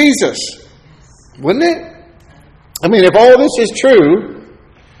anything from Jesus. Wouldn't it? I mean, if all this is true,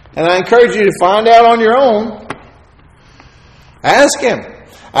 and I encourage you to find out on your own, ask him.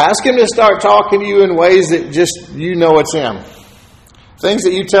 Ask him to start talking to you in ways that just it's him. Things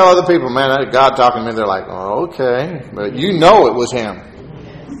that you tell other people, man, God talking to me, they're like, oh, okay. But it was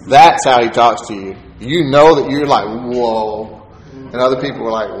him. That's how he talks to you. You know that you're like, whoa. And other people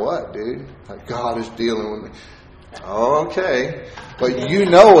are like, what, dude? Like, God is dealing with me. Okay. But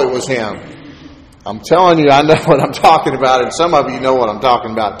it was him. I'm telling you, I know what I'm talking about, and some of you know what I'm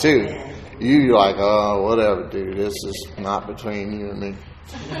talking about too. You're like, oh, whatever, dude. This is not between you and me.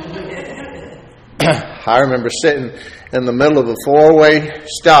 I remember sitting in the middle of a 4-way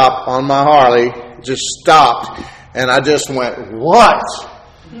stop on my Harley, just stopped, and I just went, what?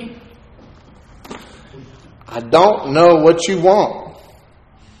 I don't know what you want,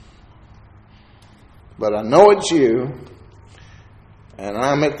 but I know it's you, and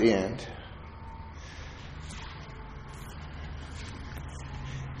I'm at the end.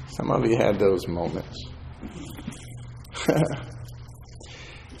 Some of you had those moments.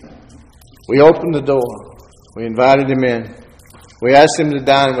 We opened the door. We invited him in. We asked him to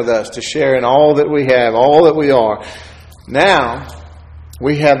dine with us, to share in all that we have, all that we are. Now,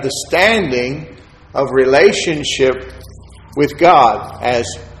 we have the standing of relationship with God as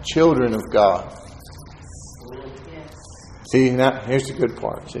children of God. See, now, here's the good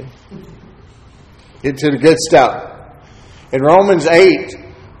part, see? Get to the good stuff. In Romans 8,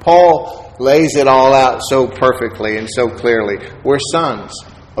 Paul lays it all out so perfectly and so clearly. We're sons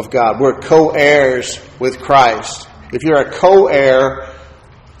of God. We're co-heirs with Christ. If you're a co-heir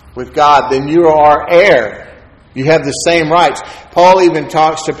with God, then you are heir. You have the same rights. Paul even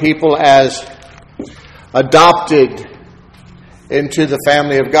talks to people as adopted into the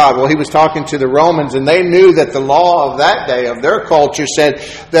family of God. Well, he was talking to the Romans, and they knew that the law of that day, of their culture, said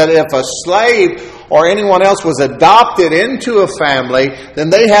that if a slave or anyone else was adopted into a family, then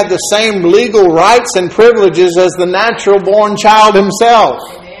they had the same legal rights and privileges as the natural born child himself.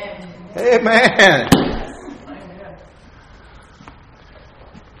 Amen.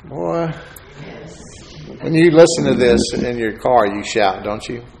 Boy, when you listen to this in your car, you shout, don't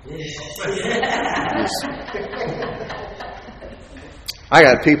you? I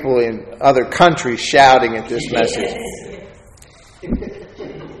got people in other countries shouting at this message.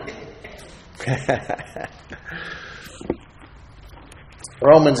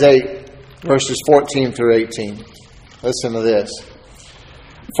 Romans 8, verses 14 through 18. Listen to this.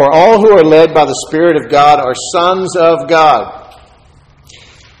 For all who are led by the Spirit of God are sons of God.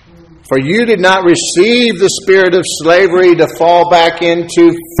 For you did not receive the spirit of slavery to fall back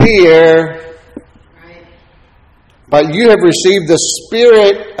into fear, but you have received the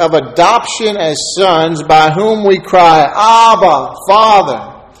spirit of adoption as sons, by whom we cry, Abba, Father.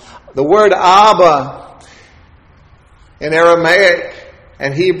 The word Abba in Aramaic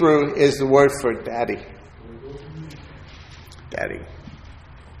And Hebrew is the word for daddy. Daddy.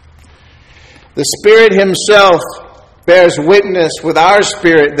 The Spirit Himself bears witness with our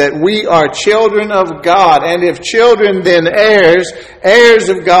spirit that we are children of God. And if children, then heirs, heirs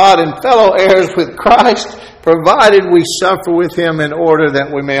of God and fellow heirs with Christ, provided we suffer with Him in order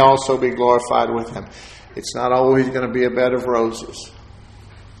that we may also be glorified with Him. It's not always going to be a bed of roses.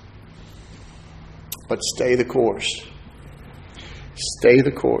 But stay the course. Stay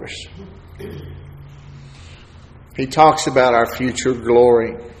the course. He talks about our future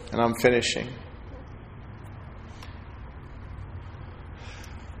glory. And I'm finishing.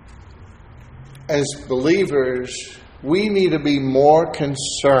 As believers, we need to be more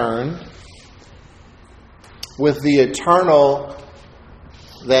concerned with the eternal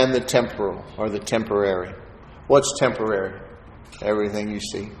than the temporal or the temporary. What's temporary? Everything you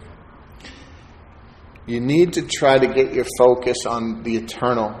see. You need to try to get your focus on the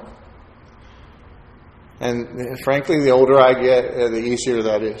eternal. And frankly, the older I get, the easier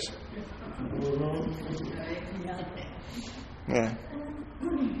that is. Yeah.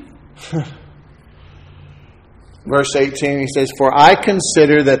 Verse 18, he says, "For I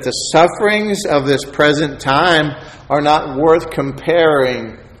consider that the sufferings of this present time are not worth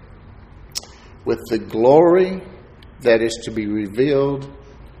comparing with the glory that is to be revealed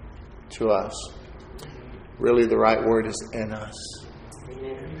to us." Really, the right word is in us.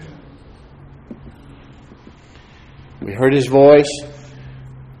 We heard His voice.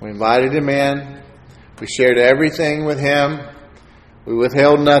 We invited Him in. We shared everything with Him. We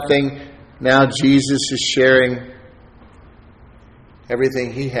withheld nothing. Now Jesus is sharing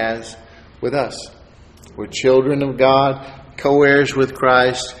everything He has with us. We're children of God, co-heirs with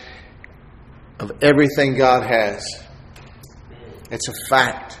Christ of everything God has. It's a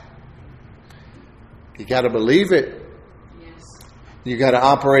fact. You got to believe it. Yes. You got to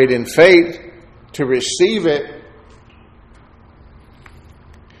operate in faith to receive it.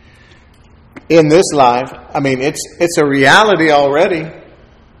 In this life, I mean, it's a reality already.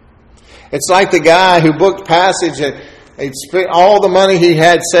 It's like the guy who booked passage and he'd spent all the money he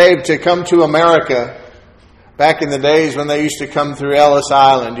had saved to come to America back in the days when they used to come through Ellis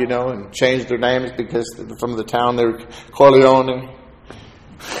Island, and change their names because from the town they were Corleone.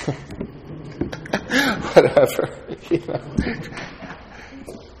 Whatever.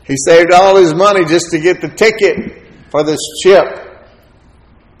 He saved all his money just to get the ticket for this ship.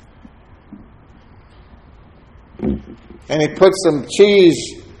 And he put some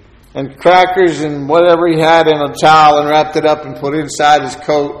cheese and crackers and whatever he had in a towel and wrapped it up and put it inside his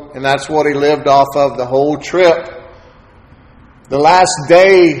coat. And that's what he lived off of the whole trip. The last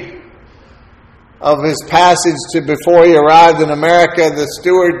day of his passage to before he arrived in America, the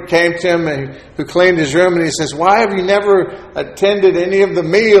steward came to him who cleaned his room, and he says, "Why have you never attended any of the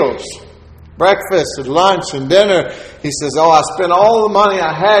meals? Breakfast and lunch and dinner." He says, "Oh, I spent all the money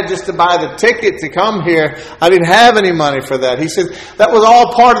I had just to buy the ticket to come here. I didn't have any money for that." He said, "That was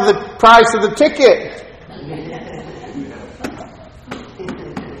all part of the price of the ticket."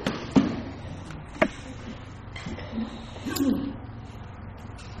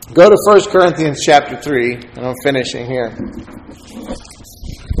 Go to 1 Corinthians chapter 3, and I'm finishing here.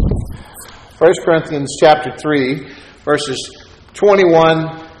 1 Corinthians chapter 3, verses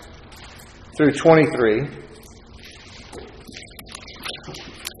 21 through 23.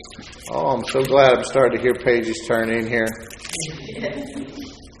 Oh, I'm so glad I'm starting to hear pages turn in here.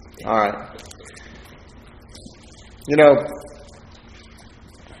 All right.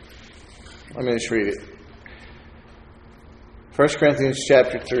 Let me just read it. 1 Corinthians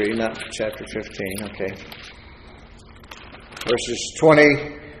chapter 3, not chapter 15, okay. Verses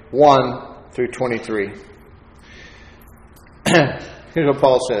 21 through 23. Here's what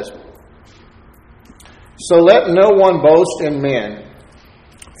Paul says. "So let no one boast in men,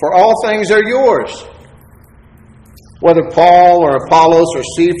 for all things are yours. Whether Paul or Apollos or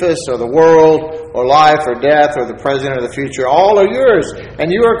Cephas or the world or life or death or the present or the future, all are yours.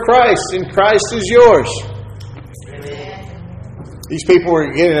 And you are Christ, and Christ is yours." These people were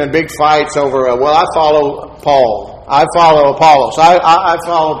getting in big fights over, I follow Paul. I follow Apollos. I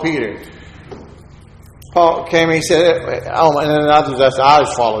follow Peter. Paul came and he said, and then others said, "I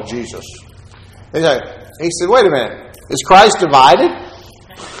just follow Jesus." He said, "Wait a minute. Is Christ divided?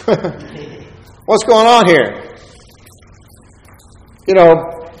 What's going on here?"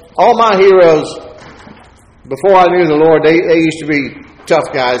 All my heroes, before I knew the Lord, they used to be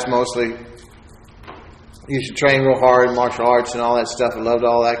tough guys mostly. Used to train real hard in martial arts and all that stuff. I loved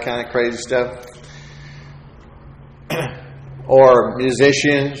all that kind of crazy stuff. Or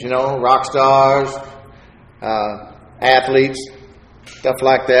musicians, rock stars, athletes. stuff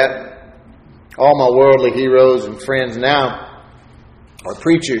like that. All my worldly heroes and friends now are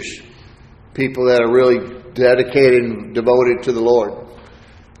preachers, people that are really dedicated and devoted to the Lord.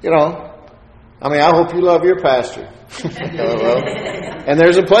 You know, I mean, I hope you love your pastor. And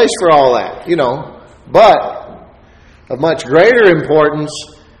there's a place for all that, you know. But of much greater importance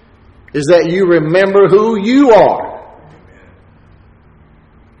is that you remember who you are.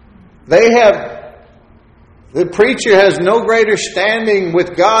 The preacher has no greater standing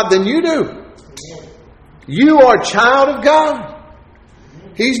with God than you do. You are a child of God.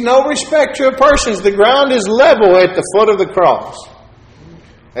 He's no respecter of persons. The ground is level at the foot of the cross.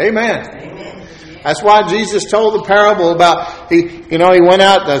 Amen. That's why Jesus told the parable about, he went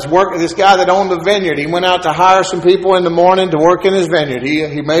out, this guy that owned the vineyard, he went out to hire some people in the morning to work in his vineyard.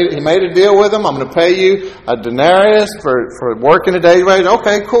 He made a deal with them. I'm going to pay you a denarius for working a day's wage.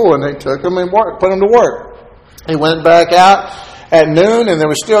 Okay, cool. And they took him and put him to work. He went back out at noon, and there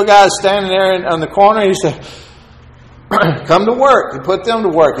were still guys standing there on the corner. He said, come to work. He put them to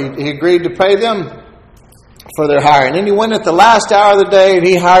work. He agreed to pay them for their hire. And then he went at the last hour of the day and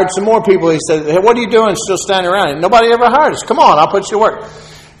he hired some more people. He said, hey, what are you doing still standing around? And nobody ever hired us. Come on, I'll put you to work.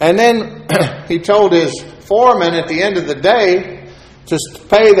 And then he told his foreman at the end of the day to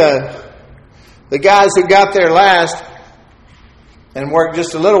pay the guys who got there last and worked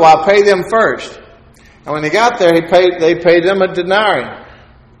just a little while, pay them first. And when they got there, they paid them a denarius.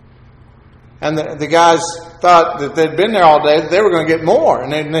 And the guys thought that they'd been there all day, that they were going to get more.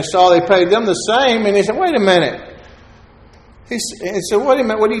 And they saw they paid them the same. And he said, wait a minute. He said, wait a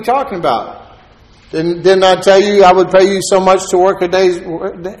minute, what are you talking about? Didn't I tell you I would pay you so much to work a day's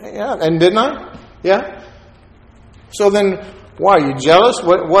work? Yeah, and didn't I? Yeah. So then, why, are you jealous?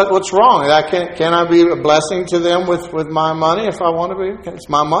 What's wrong? Can I be a blessing to them with my money if I want to be? It's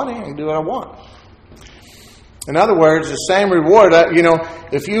my money. I can do what I want. In other words, the same reward.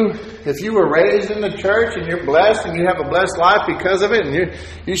 If you were raised in the church and you're blessed and you have a blessed life because of it, and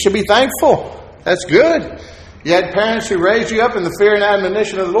you should be thankful. That's good. You had parents who raised you up in the fear and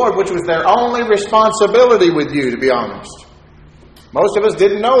admonition of the Lord, which was their only responsibility with you, to be honest. Most of us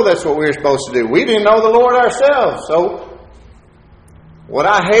didn't know that's what we were supposed to do. We didn't know the Lord ourselves. So what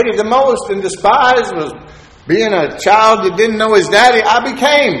I hated the most and despised was being a child that didn't know his daddy. I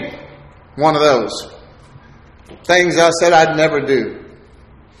became one of those. Things I said I'd never do.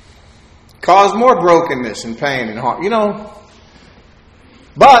 Caused more brokenness and pain and harm.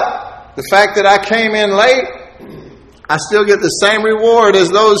 But the fact that I came in late, I still get the same reward as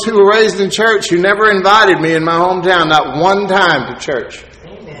those who were raised in church who never invited me in my hometown, not one time to church.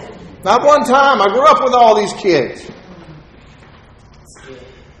 Amen. Not one time. I grew up with all these kids.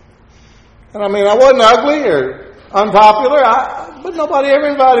 And I wasn't ugly or unpopular, but nobody ever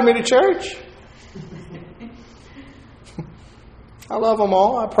invited me to church. I love them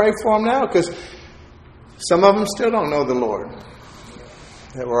all. I pray for them now because some of them still don't know the Lord.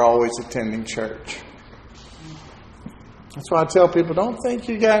 That we're always attending church. That's why I tell people, don't think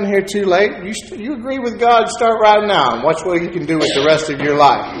you got in here too late. You agree with God, start right now and watch what you can do with the rest of your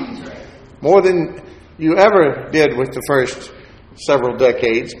life. More than you ever did with the first several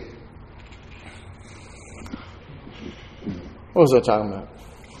decades. What was I talking about?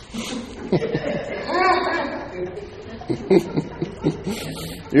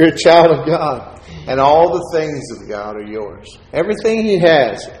 You're a child of God, and all the things of God are yours. Everything He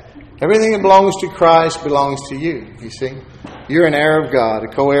has, everything that belongs to Christ belongs to you. You see, you're an heir of God, a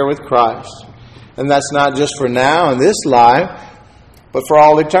co-heir with Christ, and that's not just for now in this life, but for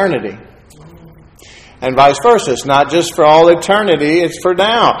all eternity. And vice versa. It's not just for all eternity, it's for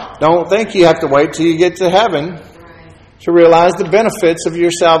now. Don't think you have to wait till you get to heaven to realize the benefits of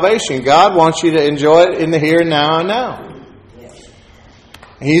your salvation. God wants you to enjoy it in the here and now and now.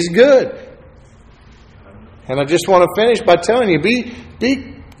 He's good. And I just want to finish by telling you, be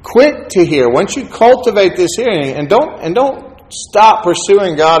quick to hear. Once you cultivate this hearing, and don't stop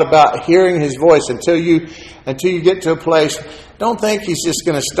pursuing God about hearing His voice until you get to a place. Don't think He's just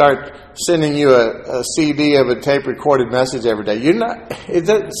going to start sending you a CD of a tape recorded message every day.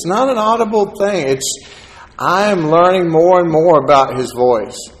 It's not an audible thing. I am learning more and more about His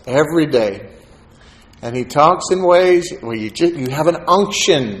voice every day. And He talks in ways where you have an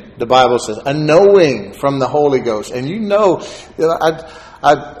unction, the Bible says, a knowing from the Holy Ghost. And who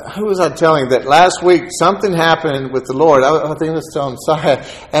was I telling that last week something happened with the Lord? I think I was telling Messiah.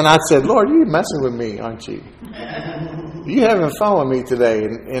 And I said, Lord, you're messing with me, aren't you? You having fun with me today.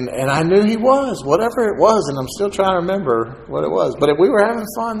 And I knew He was, whatever it was. And I'm still trying to remember what it was. But we were having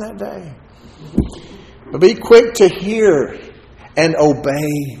fun that day. But be quick to hear and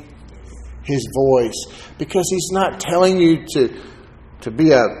obey His voice, because He's not telling you to to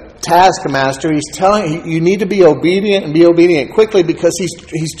be a taskmaster. He's telling you need to be obedient and be obedient quickly because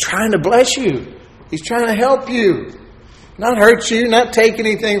he's trying to bless you. He's trying to help you. Not hurt you, not take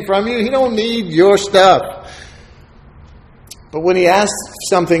anything from you. He don't need your stuff. But when he asks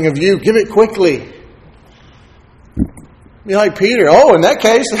something of you, give it quickly. Be like Peter. Oh, in that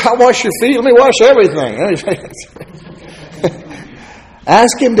case, I'll wash your feet. Let me wash everything.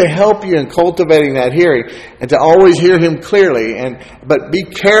 Ask him to help you in cultivating that hearing and to always hear him clearly. But be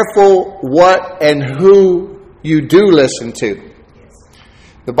careful what and who you do listen to.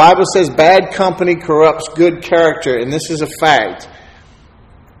 The Bible says bad company corrupts good character, and this is a fact.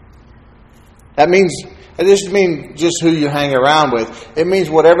 It doesn't mean just who you hang around with. It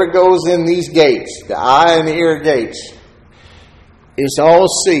means whatever goes in these gates, the eye and the ear gates, it's all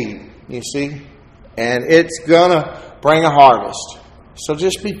seed, you see, and it's going to bring a harvest. So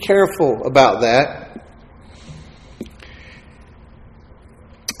just be careful about that.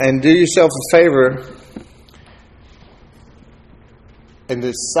 And do yourself a favor and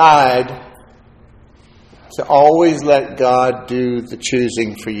decide to always let God do the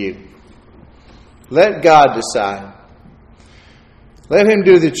choosing for you. Let God decide. Let Him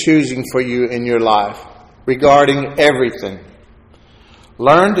do the choosing for you in your life regarding everything.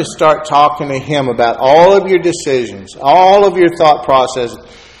 Learn to start talking to Him about all of your decisions, all of your thought processes.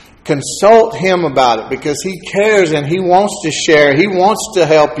 Consult Him about it because He cares and He wants to share. He wants to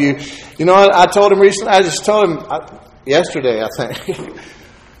help you. You know, I told him recently, I just told him yesterday, I think,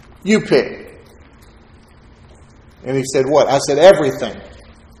 you pick. And he said, what? I said, everything.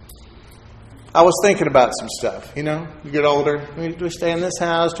 I was thinking about some stuff, you know. You get older. Do we stay in this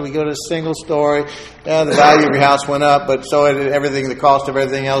house? Do we go to a single story? Yeah, the value of your house went up, but so did everything. The cost of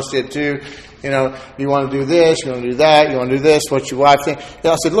everything else did too. You know, you want to do this, you want to do that, you want to do this. What's your wife think?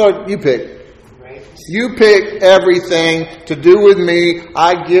 I said, Lord, you pick. You pick everything to do with me.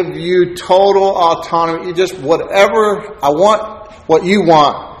 I give you total autonomy. You just whatever I want, what you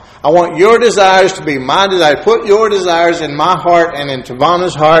want. I want your desires to be my desire. Put your desires in my heart and in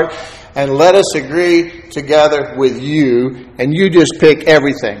Tavana's heart. And let us agree together with you, and you just pick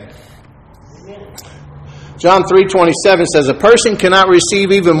everything. John 3:27 says, a person cannot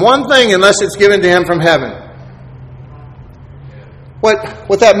receive even one thing unless it's given to him from heaven.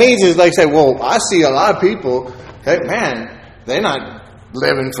 What that means is they say, well, I see a lot of people, hey, man, they're not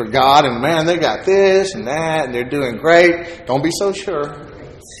living for God, and man, they got this and that, and they're doing great. Don't be so sure.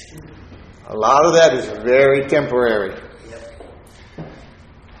 A lot of that is very temporary.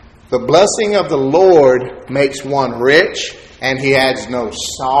 The blessing of the Lord makes one rich, and He adds no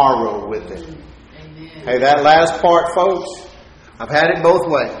sorrow with it. Amen. Hey, that last part, folks, I've had it both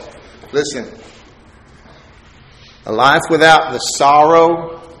ways. Listen, a life without the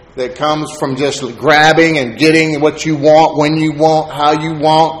sorrow that comes from just grabbing and getting what you want, when you want, how you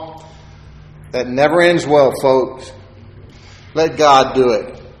want, that never ends well, folks. Let God do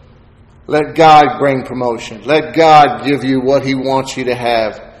it. Let God bring promotion. Let God give you what He wants you to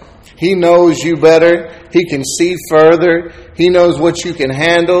have. He knows you better. He can see further. He knows what you can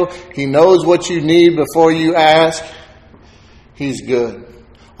handle. He knows what you need before you ask. He's good.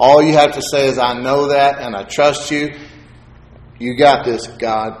 All you have to say is, I know that and I trust you. You got this,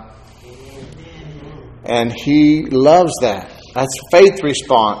 God. And He loves that. That's faith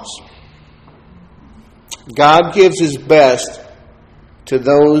response. God gives His best to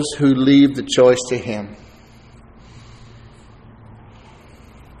those who leave the choice to Him.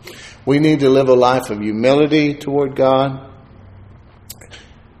 We need to live a life of humility toward God.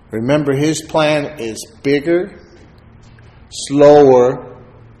 Remember, His plan is bigger, slower,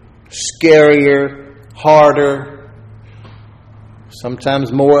 scarier, harder,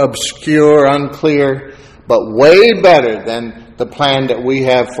 sometimes more obscure, unclear, but way better than the plan that we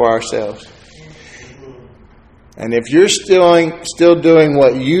have for ourselves. And if you're still doing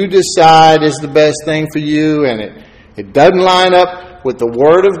what you decide is the best thing for you, and it doesn't line up with the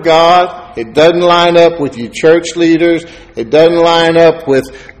Word of God, it doesn't line up with you church leaders, it doesn't line up with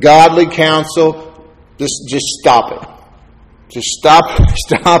godly counsel, just stop it. Just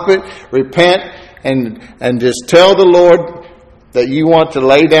stop it, repent, and just tell the Lord that you want to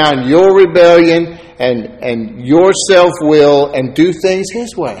lay down your rebellion and your self-will and do things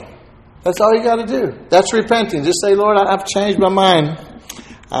His way. That's all you got to do. That's repenting. Just say, Lord, I've changed my mind.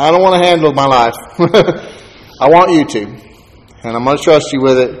 I don't want to handle my life. I want you to. And I'm going to trust you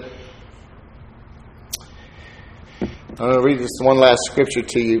with it. I'm going to read this one last scripture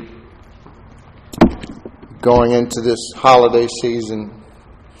to you going into this holiday season.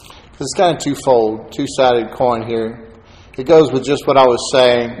 It's kind of twofold, two-sided coin here. It goes with just what I was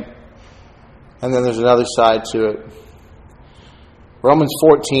saying, and then there's another side to it. Romans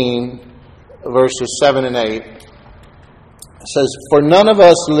 14, verses 7 and 8. It says, "For none of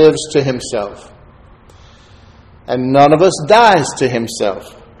us lives to himself, and none of us dies to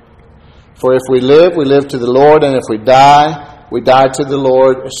himself. For if we live to the Lord, and if we die to the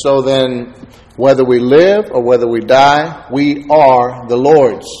Lord. So then, whether we live or whether we die, we are the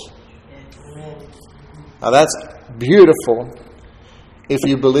Lord's." Now that's beautiful if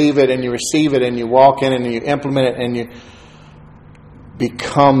you believe it and you receive it and you walk in and you implement it and you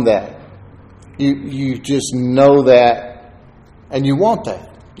become that. You just know that and you want that.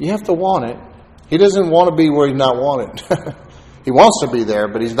 You have to want it. He doesn't want to be where he's not wanted. He wants to be there,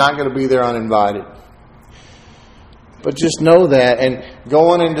 but he's not going to be there uninvited. But just know that, and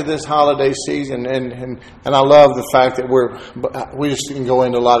going into this holiday season, and I love the fact that we just didn't go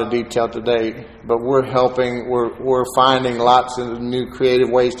into a lot of detail today, but we're finding lots of new creative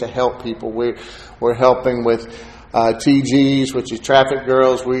ways to help people. We're helping with TGs, which is traffic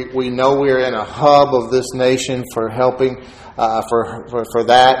girls. We know we're in a hub of this nation for helping for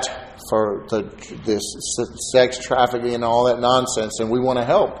that. For this sex trafficking and all that nonsense. And we want to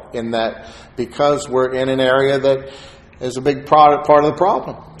help in that because we're in an area that is a big part of the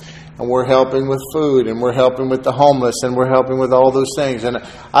problem. And we're helping with food, and we're helping with the homeless, and we're helping with all those things. And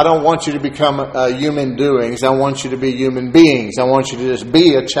I don't want you to become human doings. I want you to be human beings. I want you to just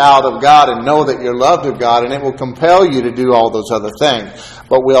be a child of God and know that you're loved of God, and it will compel you to do all those other things.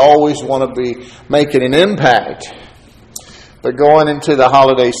 But we always want to be making an impact. But going into the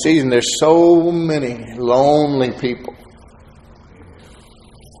holiday season, there's so many lonely people.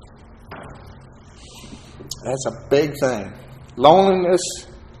 That's a big thing. Loneliness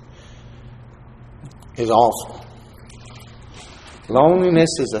is awful. Loneliness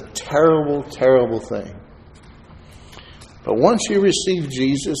is a terrible, terrible thing. But once you receive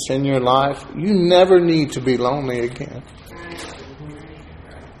Jesus in your life, you never need to be lonely again.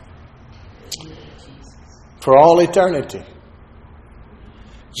 For all eternity.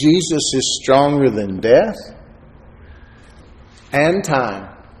 Jesus is stronger than death and time.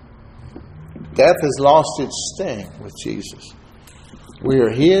 Death has lost its sting with Jesus. We are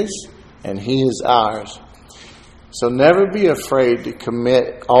His and He is ours. So never be afraid to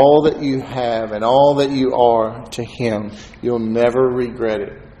commit all that you have and all that you are to Him. You'll never regret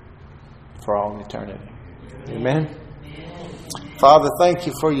it for all eternity. Amen. Father, thank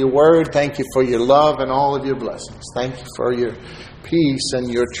you for your word. Thank you for your love and all of your blessings. Thank you for your peace and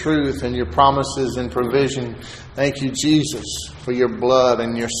your truth and your promises and provision. Thank you, Jesus, for your blood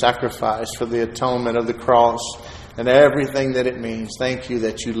and your sacrifice, for the atonement of the cross and everything that it means. Thank you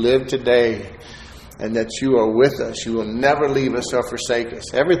that you live today and that you are with us. You will never leave us or forsake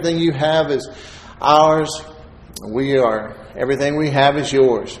us. Everything you have is ours. Everything we have is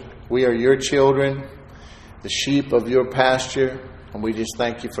yours. We are your children, the sheep of your pasture, and we just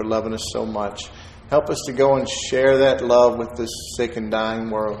thank you for loving us so much. Help us to go and share that love with this sick and dying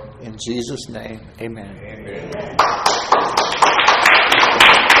world. In Jesus' name, amen. Amen.